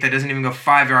onside kick that doesn't even go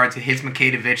 5 yards. It hits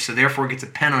Makatovich, so therefore gets a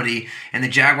penalty. And the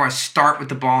Jaguars start with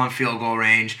the ball in field goal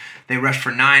range. They rush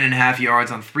for 9.5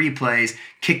 yards on 3 plays,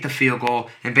 kick the field goal,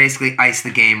 and basically ice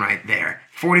the game right there.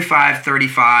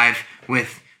 45-35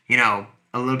 with,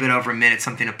 a little bit over a minute,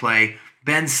 something to play.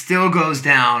 Ben still goes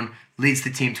down, leads the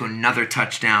team to another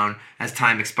touchdown as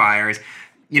time expires.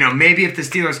 Maybe if the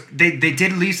Steelers, they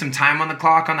did leave some time on the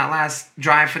clock on that last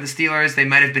drive for the Steelers. They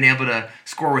might have been able to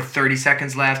score with 30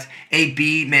 seconds left.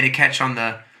 AB made a catch on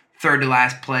the third to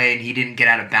last play, and he didn't get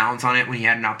out of bounds on it when he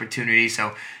had an opportunity.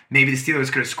 So maybe the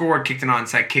Steelers could have scored, kicked an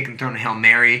onside kick, and thrown a Hail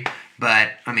Mary.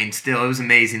 But, I mean, still, it was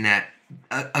amazing that,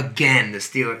 again,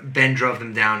 Ben drove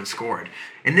them down and scored.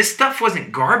 And this stuff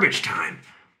wasn't garbage time.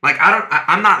 Like,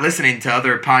 I'm not listening to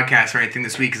other podcasts or anything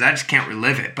this week because I just can't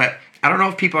relive it. But I don't know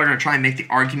if people are going to try and make the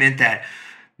argument that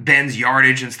Ben's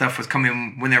yardage and stuff was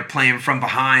coming when they're playing from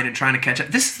behind and trying to catch up.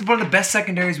 This is one of the best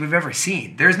secondaries we've ever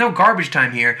seen. There's no garbage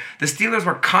time here. The Steelers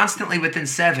were constantly within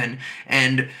 7,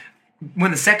 and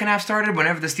when the second half started,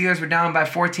 whenever the Steelers were down by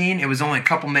 14, it was only a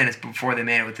couple minutes before they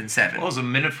made it within 7. Well, it was a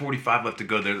minute 45 left to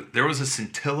go. There was a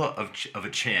scintilla of a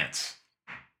chance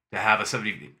to have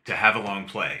a long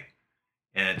play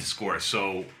and to score.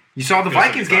 So you saw the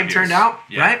Vikings game turned out,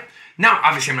 yeah. right? Now,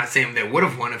 obviously, I'm not saying they would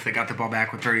have won if they got the ball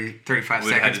back with 35 seconds.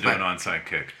 They had to do an onside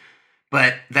kick.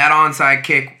 But that onside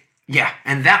kick, yeah,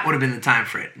 and that would have been the time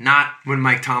for it, not when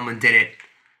Mike Tomlin did it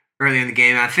early in the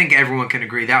game. I think everyone can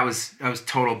agree that was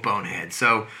total bonehead.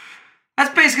 So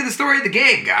that's basically the story of the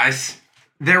game, guys.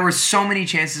 There were so many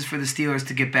chances for the Steelers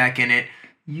to get back in it.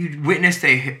 You witnessed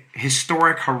a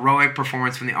historic, heroic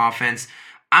performance from the offense.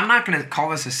 I'm not going to call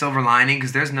this a silver lining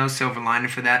because there's no silver lining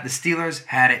for that. The Steelers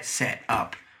had it set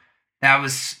up. That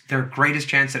was their greatest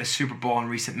chance at a Super Bowl in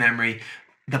recent memory.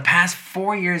 The past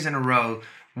 4 years in a row,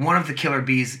 one of the killer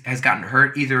bees has gotten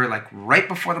hurt either like right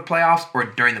before the playoffs or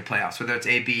during the playoffs, whether it's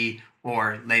AB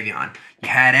or Le'Veon. You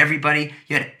had everybody.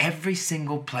 You had every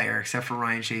single player except for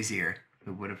Ryan Shazier,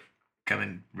 who would have come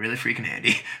in really freaking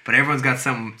handy. But everyone's got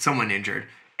someone injured.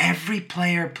 Every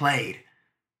player played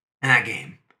in that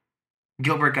game.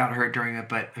 Gilbert got hurt during it,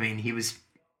 but, I mean, he was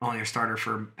only a starter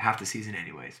for half the season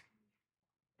anyways.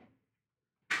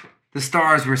 The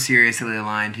stars were seriously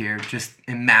aligned here. Just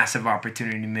a massive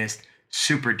opportunity missed.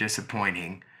 Super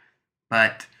disappointing.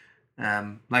 But,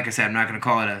 like I said, I'm not going to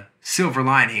call it a silver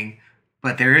lining,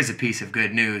 but there is a piece of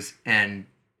good news, and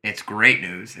it's great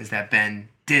news, is that Ben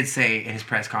did say in his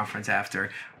press conference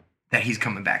after that he's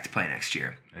coming back to play next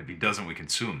year. If he doesn't, we can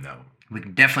sue him, though. We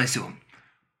can definitely sue him.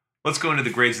 Let's go into the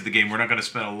grades of the game. We're not going to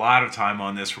spend a lot of time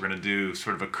on this. We're going to do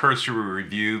sort of a cursory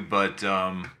review, but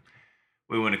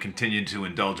we want to continue to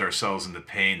indulge ourselves in the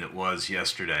pain that was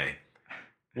yesterday.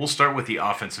 We'll start with the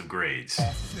offensive grades.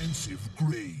 Offensive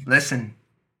grade. Listen,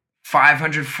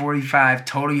 545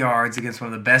 total yards against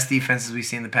one of the best defenses we've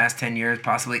seen in the past 10 years,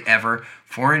 possibly ever.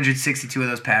 462 of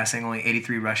those passing, only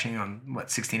 83 rushing on,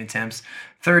 16 attempts.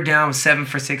 Third down was 7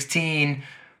 for 16.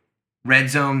 Red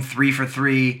zone, 3 for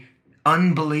 3.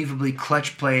 Unbelievably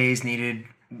clutch plays needed.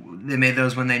 They made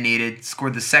those when they needed.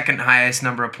 Scored the second highest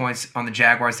number of points on the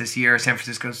Jaguars this year. San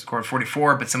Francisco scored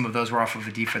 44, but some of those were off of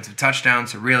a defensive touchdown.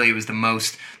 So really it was the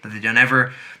most that they've done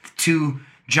ever. The two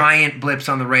giant blips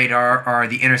on the radar are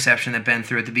the interception that Ben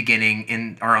threw at the beginning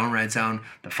in our own red zone,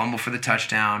 the fumble for the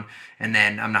touchdown, and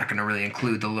then I'm not going to really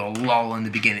include the little lull in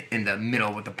the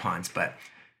middle with the punts, but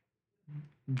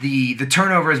the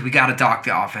turnovers, we got to dock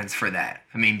the offense for that.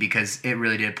 I mean, because it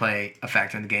really did play a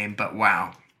factor in the game. But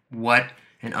wow, what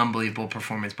an unbelievable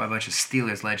performance by a bunch of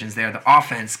Steelers legends there. The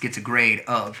offense gets a grade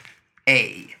of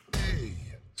A.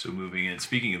 So moving in,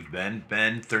 speaking of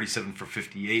Ben, 37 for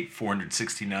 58,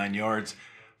 469 yards,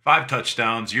 5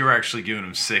 touchdowns. You're actually giving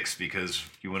him 6 because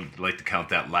you wouldn't like to count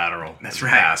that lateral. That's as a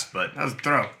right. pass, but That was a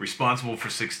throw. responsible for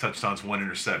 6 touchdowns, 1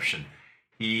 interception.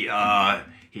 He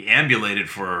ambulated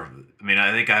for, I mean,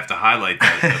 I think I have to highlight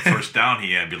that the first down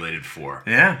he ambulated for.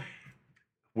 Yeah.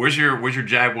 Where's your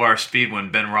Jaguar speed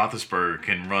when Ben Roethlisberger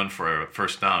can run for a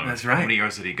first down? That's right. How many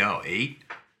yards did he go? 8?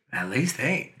 At least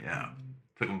 8. Yeah.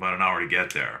 Took him about an hour to get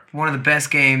there. One of the best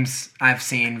games I've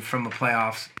seen from a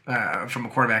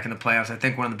quarterback in the playoffs. I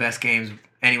think one of the best games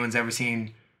anyone's ever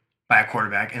seen by a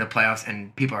quarterback in the playoffs,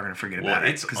 and people are going to forget about Well, it.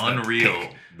 it's 'cause of the unreal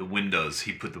pick. the windows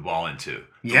he put the ball into.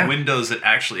 Yeah. The windows that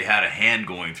actually had a hand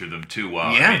going through them too.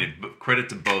 Wow. Yeah. I mean, credit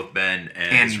to both Ben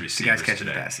and his the receivers guys catching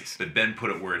the today. passes. But Ben put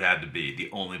it where it had to be, the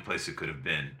only place it could have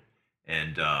been.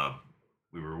 And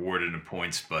we were rewarded in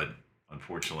points, but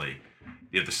unfortunately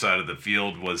the other side of the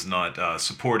field was not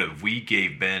supportive. We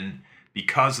gave Ben,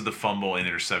 because of the fumble and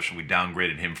interception, we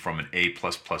downgraded him from an A+++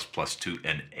 to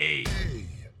an A.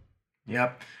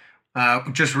 Yep.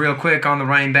 Just real quick on the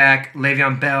running back,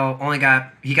 Le'Veon Bell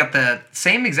got the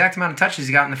same exact amount of touches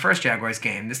he got in the first Jaguars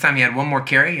game. This time he had one more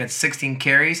carry. He had 16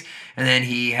 carries, and then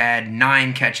he had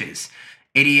 9 catches,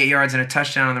 88 yards and a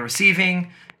touchdown on the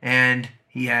receiving, and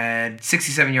he had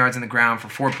 67 yards on the ground for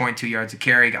 4.2 yards a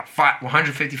carry. He got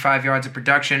 155 yards of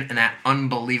production, and that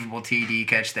unbelievable TD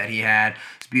catch that he had.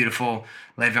 It's beautiful.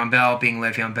 Le'Veon Bell being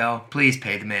Le'Veon Bell, please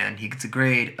pay the man. He gets a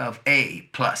grade of A+.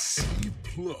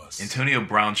 Antonio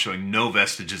Brown showing no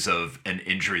vestiges of an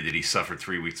injury that he suffered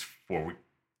 4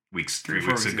 3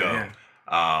 weeks ago.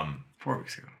 4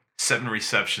 weeks ago. 7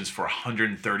 receptions for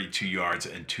 132 yards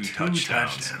and two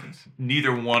touchdowns.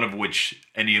 Neither one of which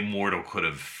any immortal could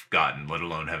have gotten, let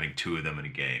alone having 2 of them in a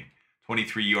game.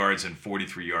 23 yards and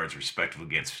 43 yards respectively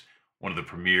against one of the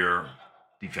premier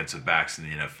defensive backs in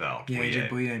the NFL. Yeah, AJ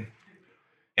Bouye.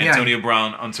 Antonio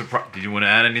Brown, unsurprised. Did you want to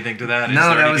add anything to that?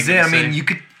 No, that was it. I mean,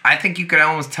 I think you could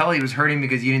almost tell he was hurting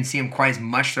because you didn't see him quite as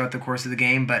much throughout the course of the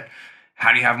game, but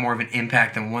how do you have more of an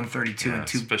impact than 132 and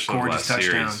 2 gorgeous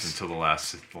touchdowns? Until the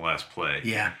last play.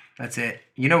 Yeah, that's it.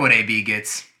 You know what AB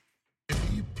gets. A+.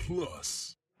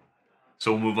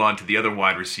 So we'll move on to the other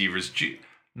wide receivers.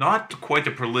 Not quite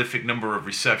the prolific number of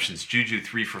receptions. Juju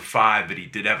 3 for 5, but he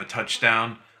did have a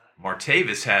touchdown.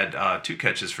 Martavis had 2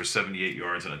 catches for 78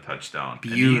 yards and a touchdown.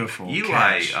 Beautiful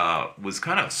Eli catch. Was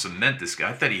kind of cement this guy.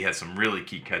 I thought he had some really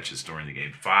key catches during the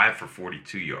game. 5 for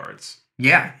 42 yards.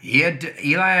 Yeah,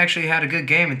 Eli actually had a good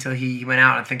game until he went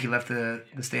out. I think he left the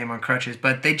stadium on crutches.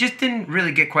 But they just didn't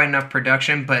really get quite enough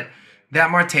production. But that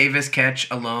Martavis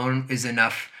catch alone is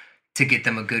enough to get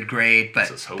them a good grade. But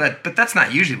that's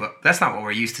not what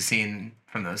we're used to seeing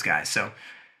from those guys. So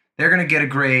they're going to get a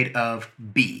grade of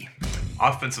B.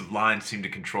 Offensive line seemed to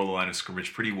control the line of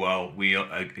scrimmage pretty well. We,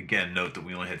 again, note that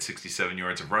we only had 67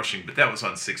 yards of rushing, but that was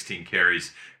on 16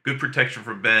 carries. Good protection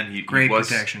for Ben. Great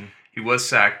protection. He was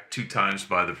sacked 2 times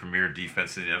by the premier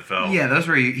defense in the NFL. Yeah, those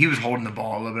were he was holding the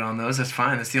ball a little bit on those. That's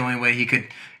fine. That's the only way he could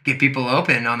get people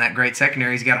open on that great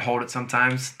secondary. He's got to hold it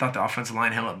sometimes. Thought the offensive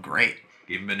line held up great.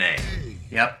 Gave him an A.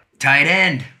 Yep. Tight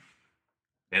end.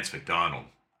 Vance McDonald.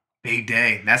 Big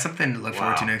day. That's something to look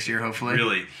forward to next year, hopefully.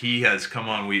 Really, he has come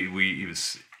on. He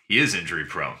is injury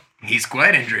prone. He's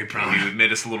quite injury prone. He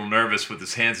made us a little nervous with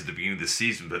his hands at the beginning of the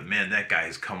season, but man, that guy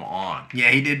has come on.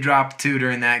 Yeah, he did drop 2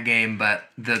 during that game, but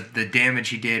the damage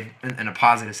he did in a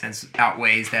positive sense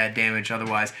outweighs that damage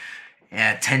otherwise.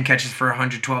 10 catches for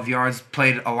 112 yards,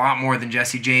 played a lot more than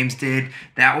Jesse James did.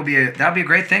 That'll be a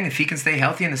great thing if he can stay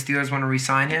healthy and the Steelers want to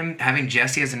re-sign him. Having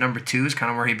Jesse as a number 2 is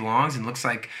kind of where he belongs, and looks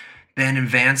like Ben and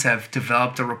Vance have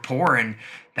developed a rapport, and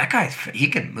that guy, he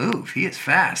can move. He is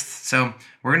fast. So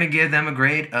we're going to give them a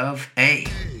grade of A.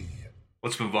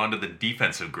 Let's move on to the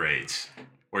defensive grades.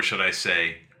 Or should I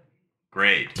say,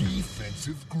 grade.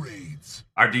 Defensive grades.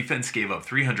 Our defense gave up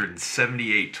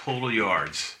 378 total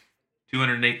yards,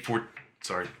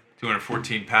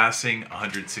 214 passing,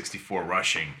 164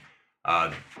 rushing.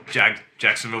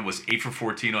 Jacksonville was 8 for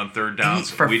 14 on third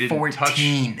downs. 8 for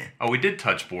 14. We did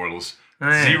touch Bortles. Oh,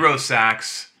 yeah. 0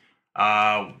 sacks.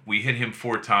 We hit him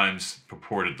 4 times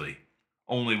purportedly.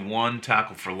 Only 1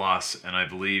 tackle for loss, and I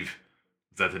believe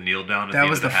is that the kneel down. At that the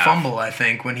was end of the half? fumble, I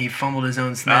think, when he fumbled his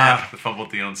own snap. The fumble at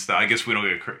the own snap. I guess we don't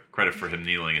get credit for him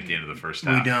kneeling at the end of the first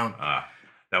half. We don't.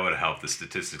 That would have helped the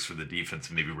statistics for the defense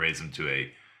and maybe raise them to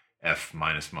a F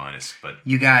minus. But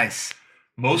you guys,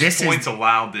 most points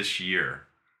allowed this year.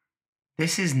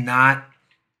 This is not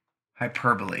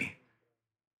hyperbole.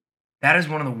 That is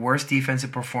one of the worst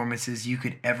defensive performances you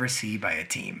could ever see by a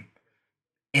team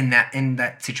in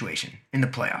that situation, in the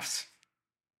playoffs.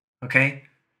 Okay?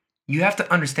 You have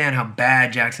to understand how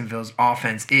bad Jacksonville's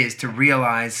offense is to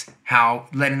realize how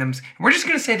letting them... We're just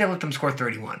going to say they let them score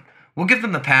 31. We'll give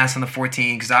them the pass on the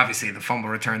 14 because obviously the fumble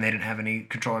return, they didn't have any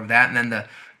control over that. And then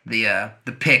the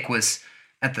pick was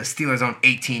at the Steelers' own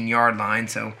 18-yard line,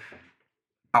 so...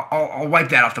 I'll wipe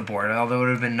that off the board, although it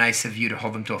would have been nice of you to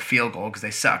hold them to a field goal because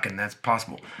they suck, and that's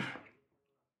possible.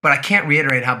 But I can't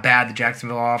reiterate how bad the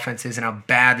Jacksonville offense is and how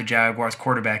bad the Jaguars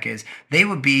quarterback is. They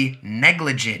would be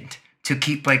negligent to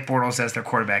keep Blake Bortles as their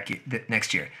quarterback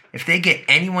next year. If they get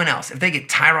anyone else, if they get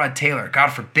Tyrod Taylor,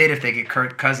 God forbid if they get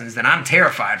Kirk Cousins, then I'm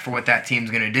terrified for what that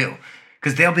team's going to do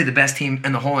because they'll be the best team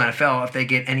in the whole NFL if they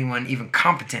get anyone even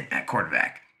competent at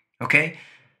quarterback. Okay?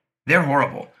 They're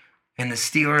horrible. And the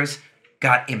Steelers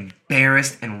got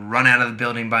embarrassed and run out of the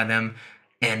building by them.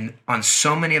 And on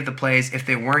so many of the plays, if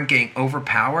they weren't getting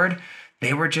overpowered,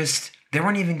 they weren't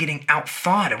even getting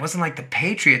outthought. It wasn't like the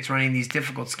Patriots running these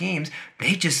difficult schemes.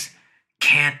 They just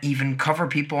can't even cover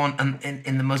people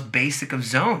in the most basic of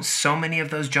zones. So many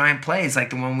of those giant plays, like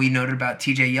the one we noted about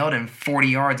TJ Yeldon, 40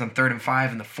 yards on 3rd and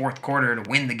 5 in the 4th quarter to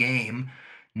win the game.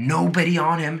 Nobody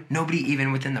on him, nobody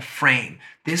even within the frame.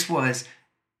 This was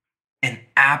an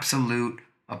absolute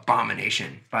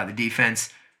abomination by the defense.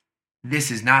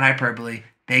 This is not hyperbole.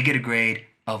 They get a grade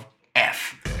of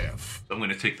F. I'm going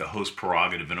to take the host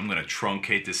prerogative and I'm going to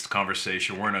truncate this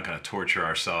conversation. We're not going to torture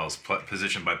ourselves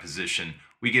position by position.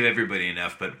 We give everybody an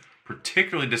F, but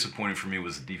particularly disappointing for me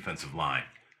was the defensive line.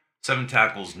 7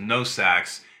 tackles, no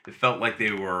sacks. It felt like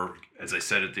they were, as I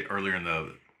said earlier in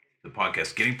the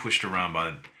podcast, getting pushed around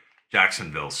by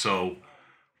Jacksonville. So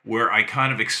where I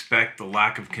kind of expect the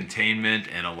lack of containment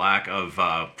and a lack of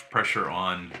pressure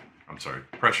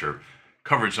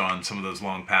coverage on some of those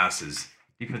long passes.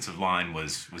 Defensive line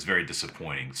was very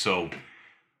disappointing. So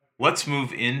let's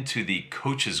move into the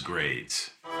coaches'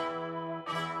 grades.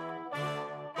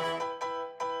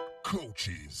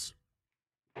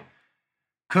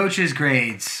 Coaches'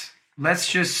 grades.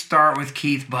 Let's just start with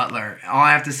Keith Butler. All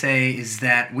I have to say is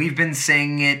that we've been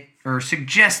saying it or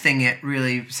suggesting it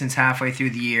really since halfway through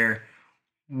the year.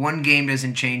 One game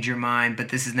doesn't change your mind, but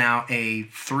this is now a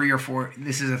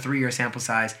 3-year sample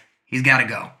size. He's got to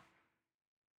go.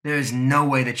 There's no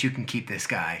way that you can keep this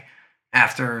guy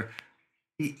after,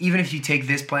 even if you take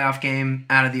this playoff game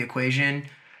out of the equation,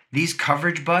 these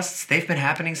coverage busts, they've been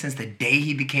happening since the day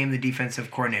he became the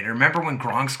defensive coordinator. Remember when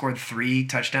Gronk scored 3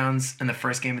 touchdowns in the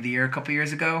first game of the year a couple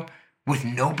years ago with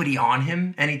nobody on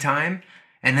him anytime?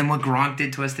 And then what Gronk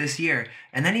did to us this year.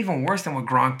 And then even worse than what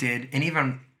Gronk did, and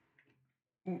even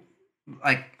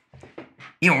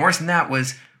worse than that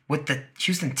was what the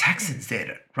Houston Texans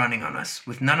did running on us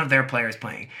with none of their players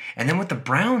playing. And then what the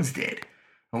Browns did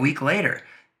a week later.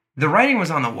 The writing was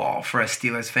on the wall for us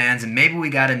Steelers fans, and maybe we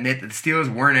got to admit that the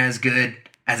Steelers weren't as good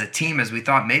as a team as we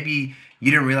thought. Maybe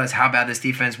you didn't realize how bad this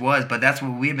defense was, but that's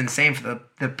what we've been saying for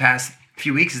the past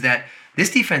few weeks is that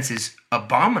this defense is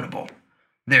abominable.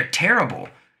 They're terrible,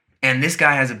 and this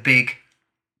guy has a big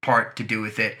part to do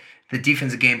with it. The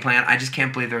defensive game plan, I just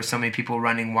can't believe there are so many people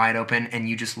running wide open, and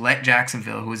you just let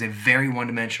Jacksonville, who is a very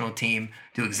one-dimensional team,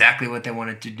 do exactly what they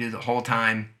wanted to do the whole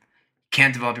time.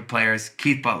 Can't develop your players.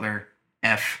 Keith Butler,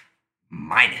 F-.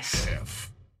 I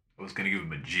was going to give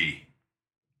him a G.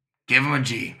 Give him a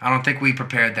G. I don't think we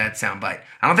prepared that soundbite.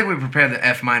 I don't think we prepared the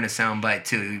F- soundbite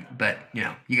too, but, you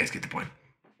guys get the point.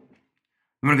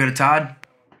 You want to go to Todd?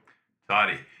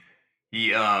 Toddy.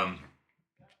 He, I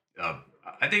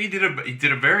think he did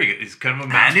a very good. He's kind of a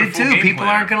masterful game planner. People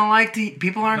aren't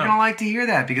gonna like to hear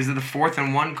that because of the 4th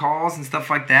and 1 calls and stuff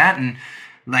like that. And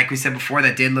like we said before,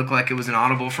 that did look like it was an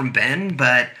audible from Ben,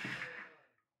 but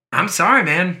I'm sorry,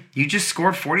 man. You just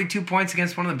scored 42 points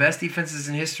against one of the best defenses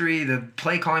in history. The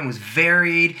play calling was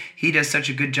varied. He does such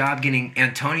a good job getting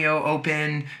Antonio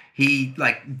open. He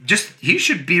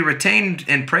should be retained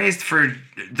and praised for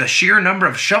the sheer number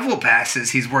of shovel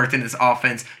passes he's worked in his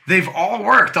offense. They've all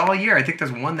worked all year. I think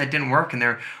there's one that didn't work, and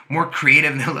they're more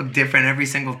creative and they look different every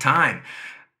single time.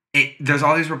 There's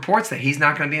all these reports that he's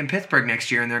not going to be in Pittsburgh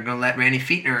next year, and they're going to let Randy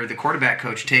Fichtner, the quarterback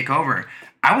coach, take over.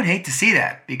 I would hate to see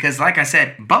that because, like I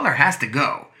said, Butler has to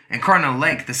go. And Cardinal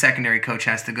Lake, the secondary coach,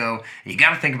 has to go. And you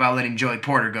got to think about letting Joey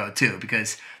Porter go, too,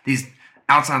 because these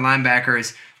outside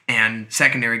linebackers and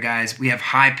secondary guys, we have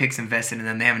high picks invested in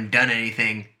them. They haven't done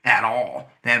anything at all.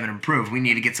 They haven't improved. We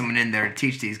need to get someone in there to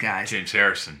teach these guys. James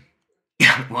Harrison.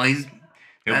 Yeah, well,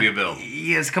 he'll be available.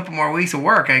 He has a couple more weeks of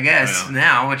work, I guess,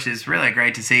 now, which is really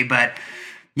great to see. But,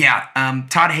 yeah,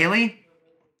 Todd Haley,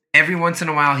 every once in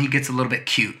a while, he gets a little bit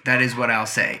cute. That is what I'll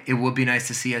say. It would be nice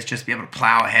to see us just be able to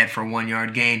plow ahead for a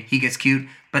 1-yard gain. He gets cute,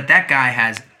 but that guy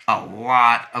has a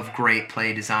lot of great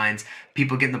play designs.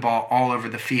 People getting the ball all over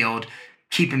the field,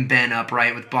 keeping Ben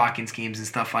upright with blocking schemes and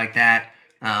stuff like that.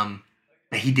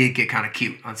 But he did get kind of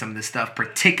cute on some of this stuff,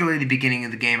 particularly the beginning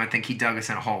of the game. I think he dug us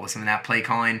in a hole with some of that play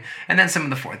calling, and then some of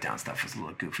the 4th down stuff was a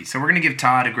little goofy. So we're going to give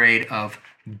Todd a grade of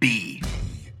B.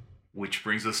 Which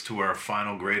brings us to our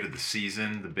final grade of the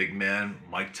season, the big man,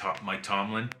 Mike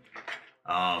Tomlin.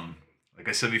 Like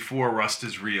I said before, rust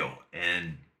is real.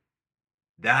 And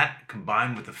that,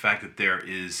 combined with the fact that there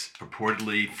is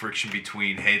purportedly friction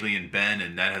between Haley and Ben,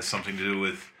 and that has something to do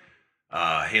with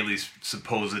Haley's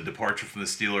supposed departure from the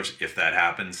Steelers, if that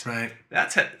happens. Right.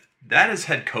 That is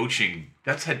head coaching.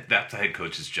 That's the head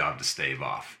coach's job to stave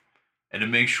off and to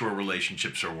make sure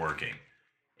relationships are working.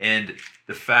 And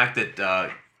the fact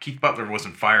that Keith Butler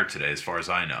wasn't fired today, as far as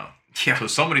I know. Yeah. So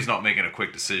somebody's not making a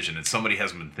quick decision, and somebody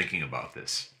hasn't been thinking about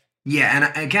this. Yeah,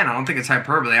 and again, I don't think it's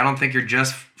hyperbole. I don't think you're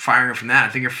just firing him from that. I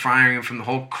think you're firing him from the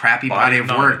whole crappy body of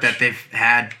work that they've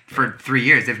had for 3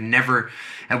 years. They've never,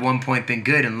 at one point, been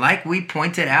good. And like we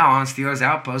pointed out on Steelers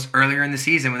Outpost earlier in the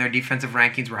season when their defensive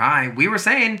rankings were high, we were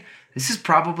saying this is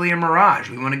probably a mirage.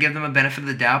 We want to give them a benefit of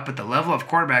the doubt, but the level of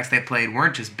quarterbacks they played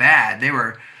weren't just bad. They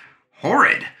were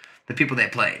horrid, the people they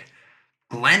played.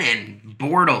 Glennon,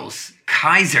 Bortles,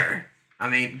 Kaiser. I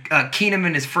mean, Keenum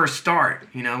in his first start,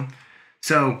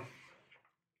 So,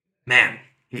 man,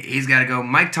 he's got to go.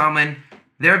 Mike Tomlin,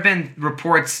 there have been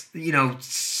reports,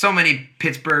 so many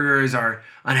Pittsburghers are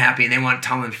unhappy and they want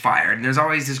Tomlin fired. And there's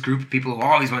always this group of people who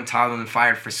always want Tomlin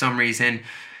fired for some reason.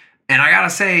 And I got to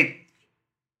say,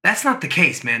 that's not the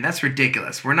case, man. That's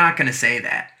ridiculous. We're not going to say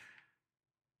that.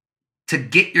 to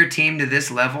get your team to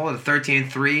this level, the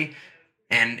 13-3,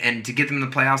 and to get them in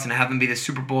the playoffs and have them be the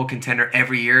Super Bowl contender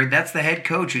every year, that's the head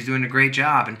coach who's doing a great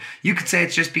job. And you could say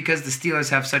it's just because the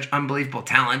Steelers have such unbelievable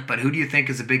talent, but who do you think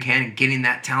is a big hand in getting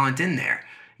that talent in there?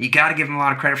 You got to give them a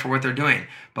lot of credit for what they're doing.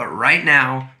 But right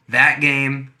now, that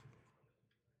game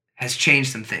has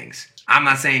changed some things. I'm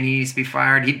not saying he needs to be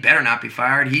fired. He better not be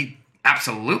fired. He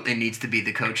absolutely needs to be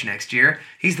the coach next year.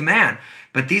 He's the man.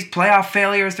 But these playoff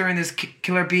failures during this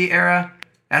Killer B era,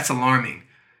 that's alarming.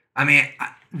 I mean,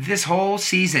 this whole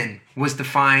season was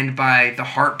defined by the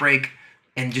heartbreak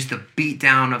and just the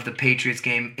beatdown of the Patriots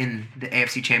game in the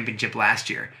AFC Championship last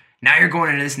year. Now you're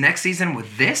going into this next season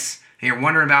with this, and you're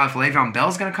wondering about if Le'Veon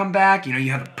Bell's going to come back. You know,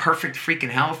 you have the perfect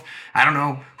freaking health. I don't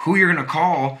know who you're going to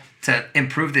call to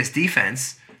improve this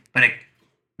defense, but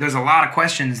there's a lot of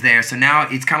questions there. So now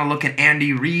it's kind of looking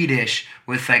Andy Reid-ish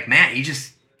with like, man, you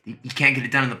can't get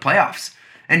it done in the playoffs.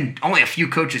 And only a few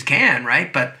coaches can,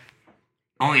 right? But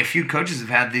only a few coaches have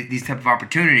had these type of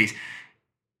opportunities.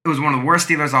 It was one of the worst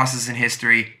Steelers losses in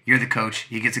history. You're the coach.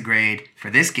 He gets a grade for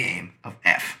this game of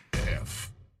F.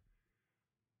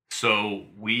 So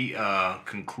we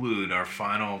conclude our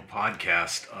final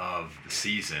podcast of the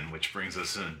season, which brings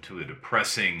us into a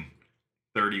depressing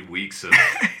 30 weeks of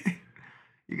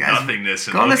you guys nothingness.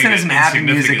 And go listen to some happy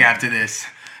music after this.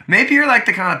 Maybe you're like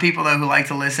the kind of people though who like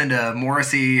to listen to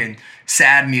Morrissey and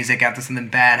sad music after something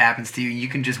bad happens to you. You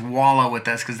can just wallow with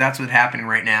us because that's what's happening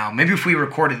right now. Maybe if we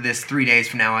recorded this 3 days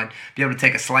from now, I'd be able to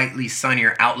take a slightly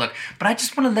sunnier outlook. But I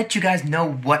just want to let you guys know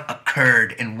what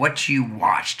occurred and what you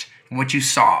watched and what you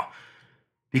saw.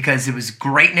 Because it was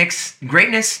greatness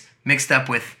mixed up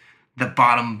with the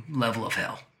bottom level of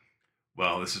hell.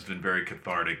 Well, this has been very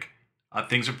cathartic.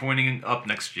 Things are pointing up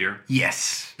next year.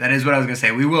 Yes, that is what I was going to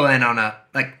say. We will end on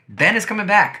Ben is coming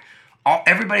back.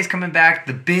 Everybody's coming back.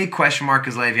 The big question mark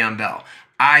is Le'Veon Bell.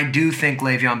 I do think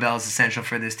Le'Veon Bell is essential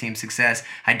for this team's success.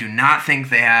 I do not think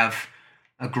they have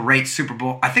a great Super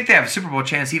Bowl. I think they have a Super Bowl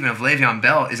chance even if Le'Veon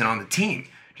Bell isn't on the team.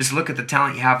 Just look at the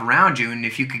talent you have around you, and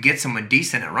if you could get someone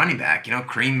decent at running back, you know,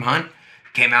 Kareem Hunt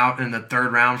came out in the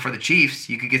third round for the Chiefs.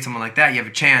 You could get someone like that, you have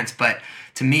a chance. But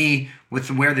to me, with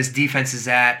where this defense is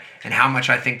at and how much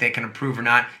I think they can improve or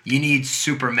not, you need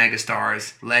super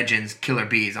megastars, legends, killer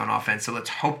bees on offense. So let's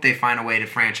hope they find a way to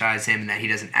franchise him and that he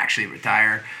doesn't actually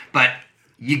retire. But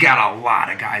you got a lot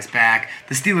of guys back.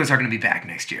 The Steelers are going to be back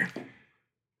next year.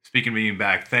 Speaking of being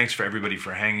back, thanks for everybody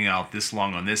for hanging out this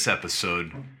long on this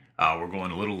episode. We're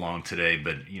going a little long today,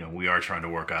 but we are trying to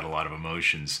work out a lot of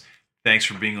emotions. Thanks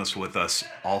for being with us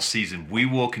all season. We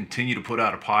will continue to put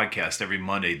out a podcast every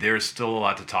Monday. There's still a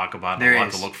lot to talk about and a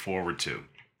lot to look forward to.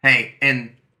 Hey,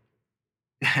 and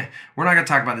we're not going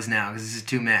to talk about this now because this is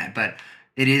too mad, but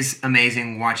it is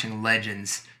amazing watching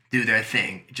legends do their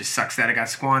thing. It just sucks that it got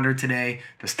squandered today.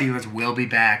 The Steelers will be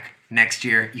back next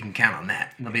year. You can count on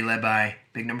that. They'll be led by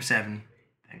big number 7.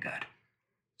 Thank God.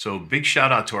 So big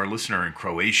shout out to our listener in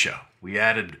Croatia. We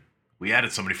added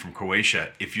somebody from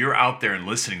Croatia. If you're out there and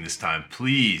listening this time,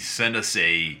 please send us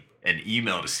an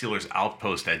email to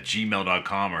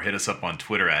SteelersOutpost@gmail.com or hit us up on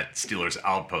Twitter at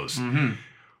SteelersOutpost. Mm-hmm.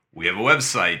 We have a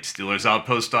website,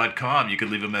 SteelersOutpost.com. You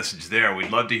can leave a message there. We'd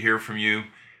love to hear from you,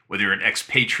 whether you're an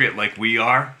expatriate like we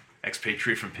are,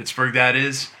 expatriate from Pittsburgh that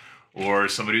is, or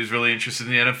somebody who's really interested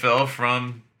in the NFL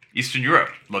from Eastern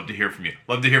Europe. Love to hear from you.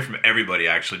 Love to hear from everybody,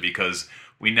 actually, because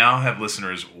we now have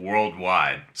listeners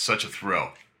worldwide. Such a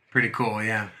thrill. Pretty cool,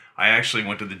 yeah. I actually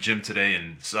went to the gym today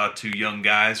and saw 2 young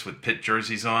guys with Pitt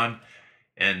jerseys on,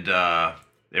 and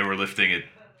they were lifting at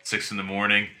 6 in the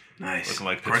morning. Nice. Looking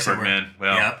like Pittsburgh men.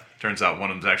 Well, Turns out one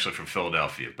of them's actually from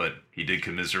Philadelphia, but he did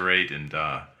commiserate, and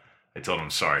I told him,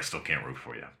 sorry, I still can't root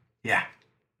for you. Yeah,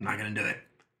 I'm not going to do it.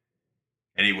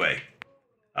 Anyway,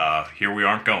 here we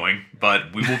aren't going,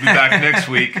 but we will be back next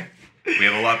week. We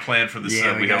have a lot planned for this.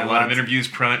 We have a lot of interviews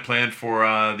planned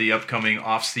for the upcoming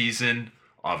off-season,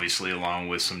 obviously along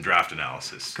with some draft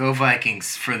analysis. Go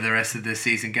Vikings for the rest of this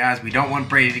season, guys. We don't want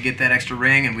Brady to get that extra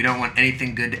ring, and we don't want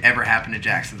anything good to ever happen to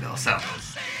Jacksonville. So,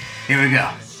 here we go.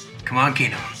 Come on,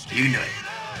 Keno. You can do it.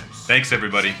 Thanks,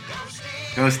 everybody.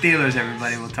 Go Steelers,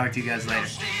 everybody. We'll talk to you guys later.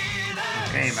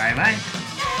 Okay, bye-bye.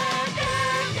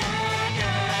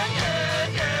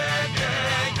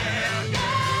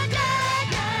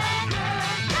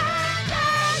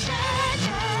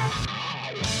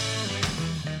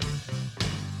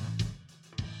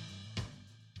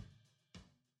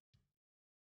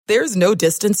 There's no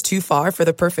distance too far for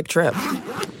the perfect trip.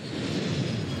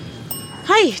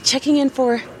 Hi, checking in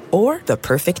for... Or the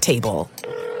perfect table.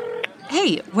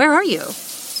 Hey, where are you?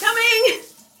 Coming!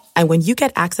 And when you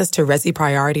get access to Resi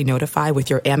Priority Notify with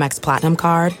your Amex Platinum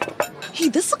card... Hey,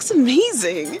 this looks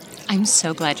amazing. I'm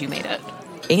so glad you made it.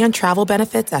 And travel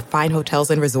benefits at fine hotels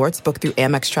and resorts booked through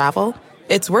Amex Travel.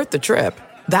 It's worth the trip.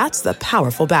 That's the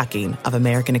powerful backing of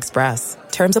American Express.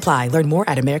 Terms apply. Learn more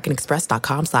at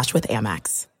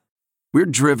americanexpress.com/withAmex. We're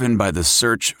driven by the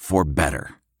search for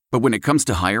better. But when it comes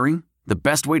to hiring, the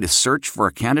best way to search for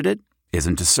a candidate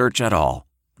isn't to search at all.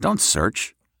 Don't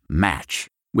search. Match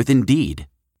with Indeed.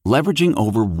 Leveraging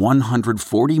over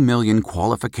 140 million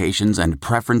qualifications and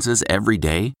preferences every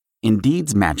day,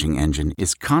 Indeed's matching engine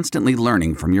is constantly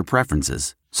learning from your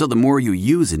preferences. So the more you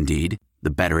use Indeed,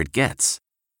 the better it gets.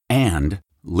 And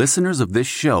listeners of this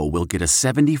show will get a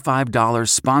 $75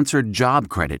 sponsored job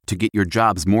credit to get your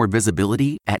jobs more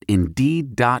visibility at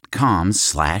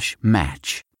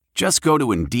Indeed.com/match. Just go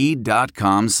to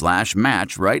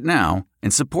Indeed.com/match right now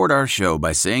and support our show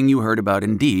by saying you heard about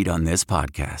Indeed on this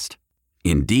podcast.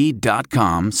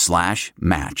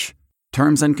 Indeed.com/match.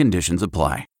 Terms and conditions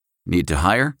apply. Need to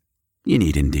hire? You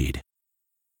need Indeed.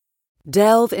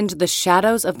 Delve into the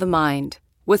shadows of the mind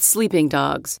with Sleeping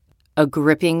Dogs, a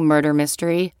gripping murder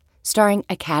mystery starring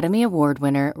Academy Award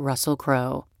winner Russell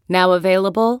Crowe. Now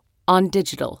available on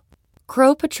digital.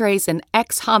 Crowe portrays an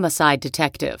ex-homicide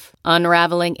detective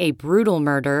unraveling a brutal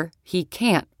murder he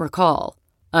can't recall.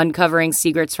 Uncovering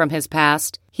secrets from his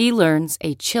past, he learns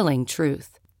a chilling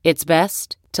truth. It's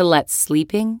best to let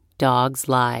sleeping dogs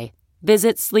lie.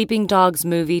 Visit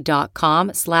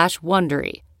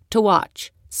sleepingdogsmovie.com/Wondery to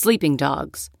watch Sleeping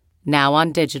Dogs, now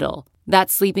on digital.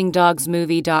 That's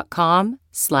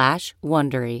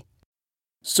sleepingdogsmovie.com/Wondery.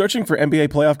 Searching for NBA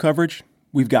playoff coverage?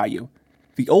 We've got you.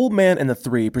 The Old Man and the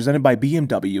Three, presented by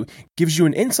BMW, gives you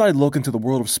an inside look into the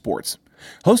world of sports.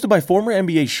 Hosted by former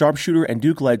NBA sharpshooter and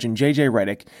Duke legend J.J.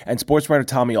 Redick and sports writer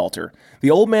Tommy Alter,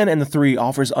 The Old Man and the Three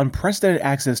offers unprecedented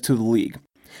access to the league.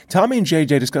 Tommy and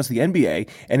JJ discuss the NBA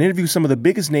and interview some of the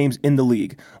biggest names in the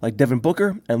league, like Devin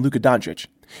Booker and Luka Doncic.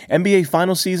 NBA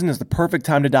final season is the perfect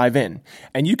time to dive in,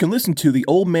 and you can listen to The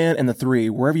Old Man and the Three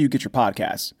wherever you get your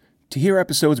podcasts. To hear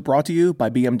episodes brought to you by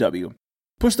BMW.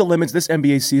 Push the limits this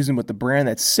NBA season with the brand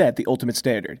that set the ultimate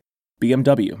standard.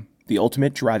 BMW, the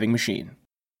ultimate driving machine.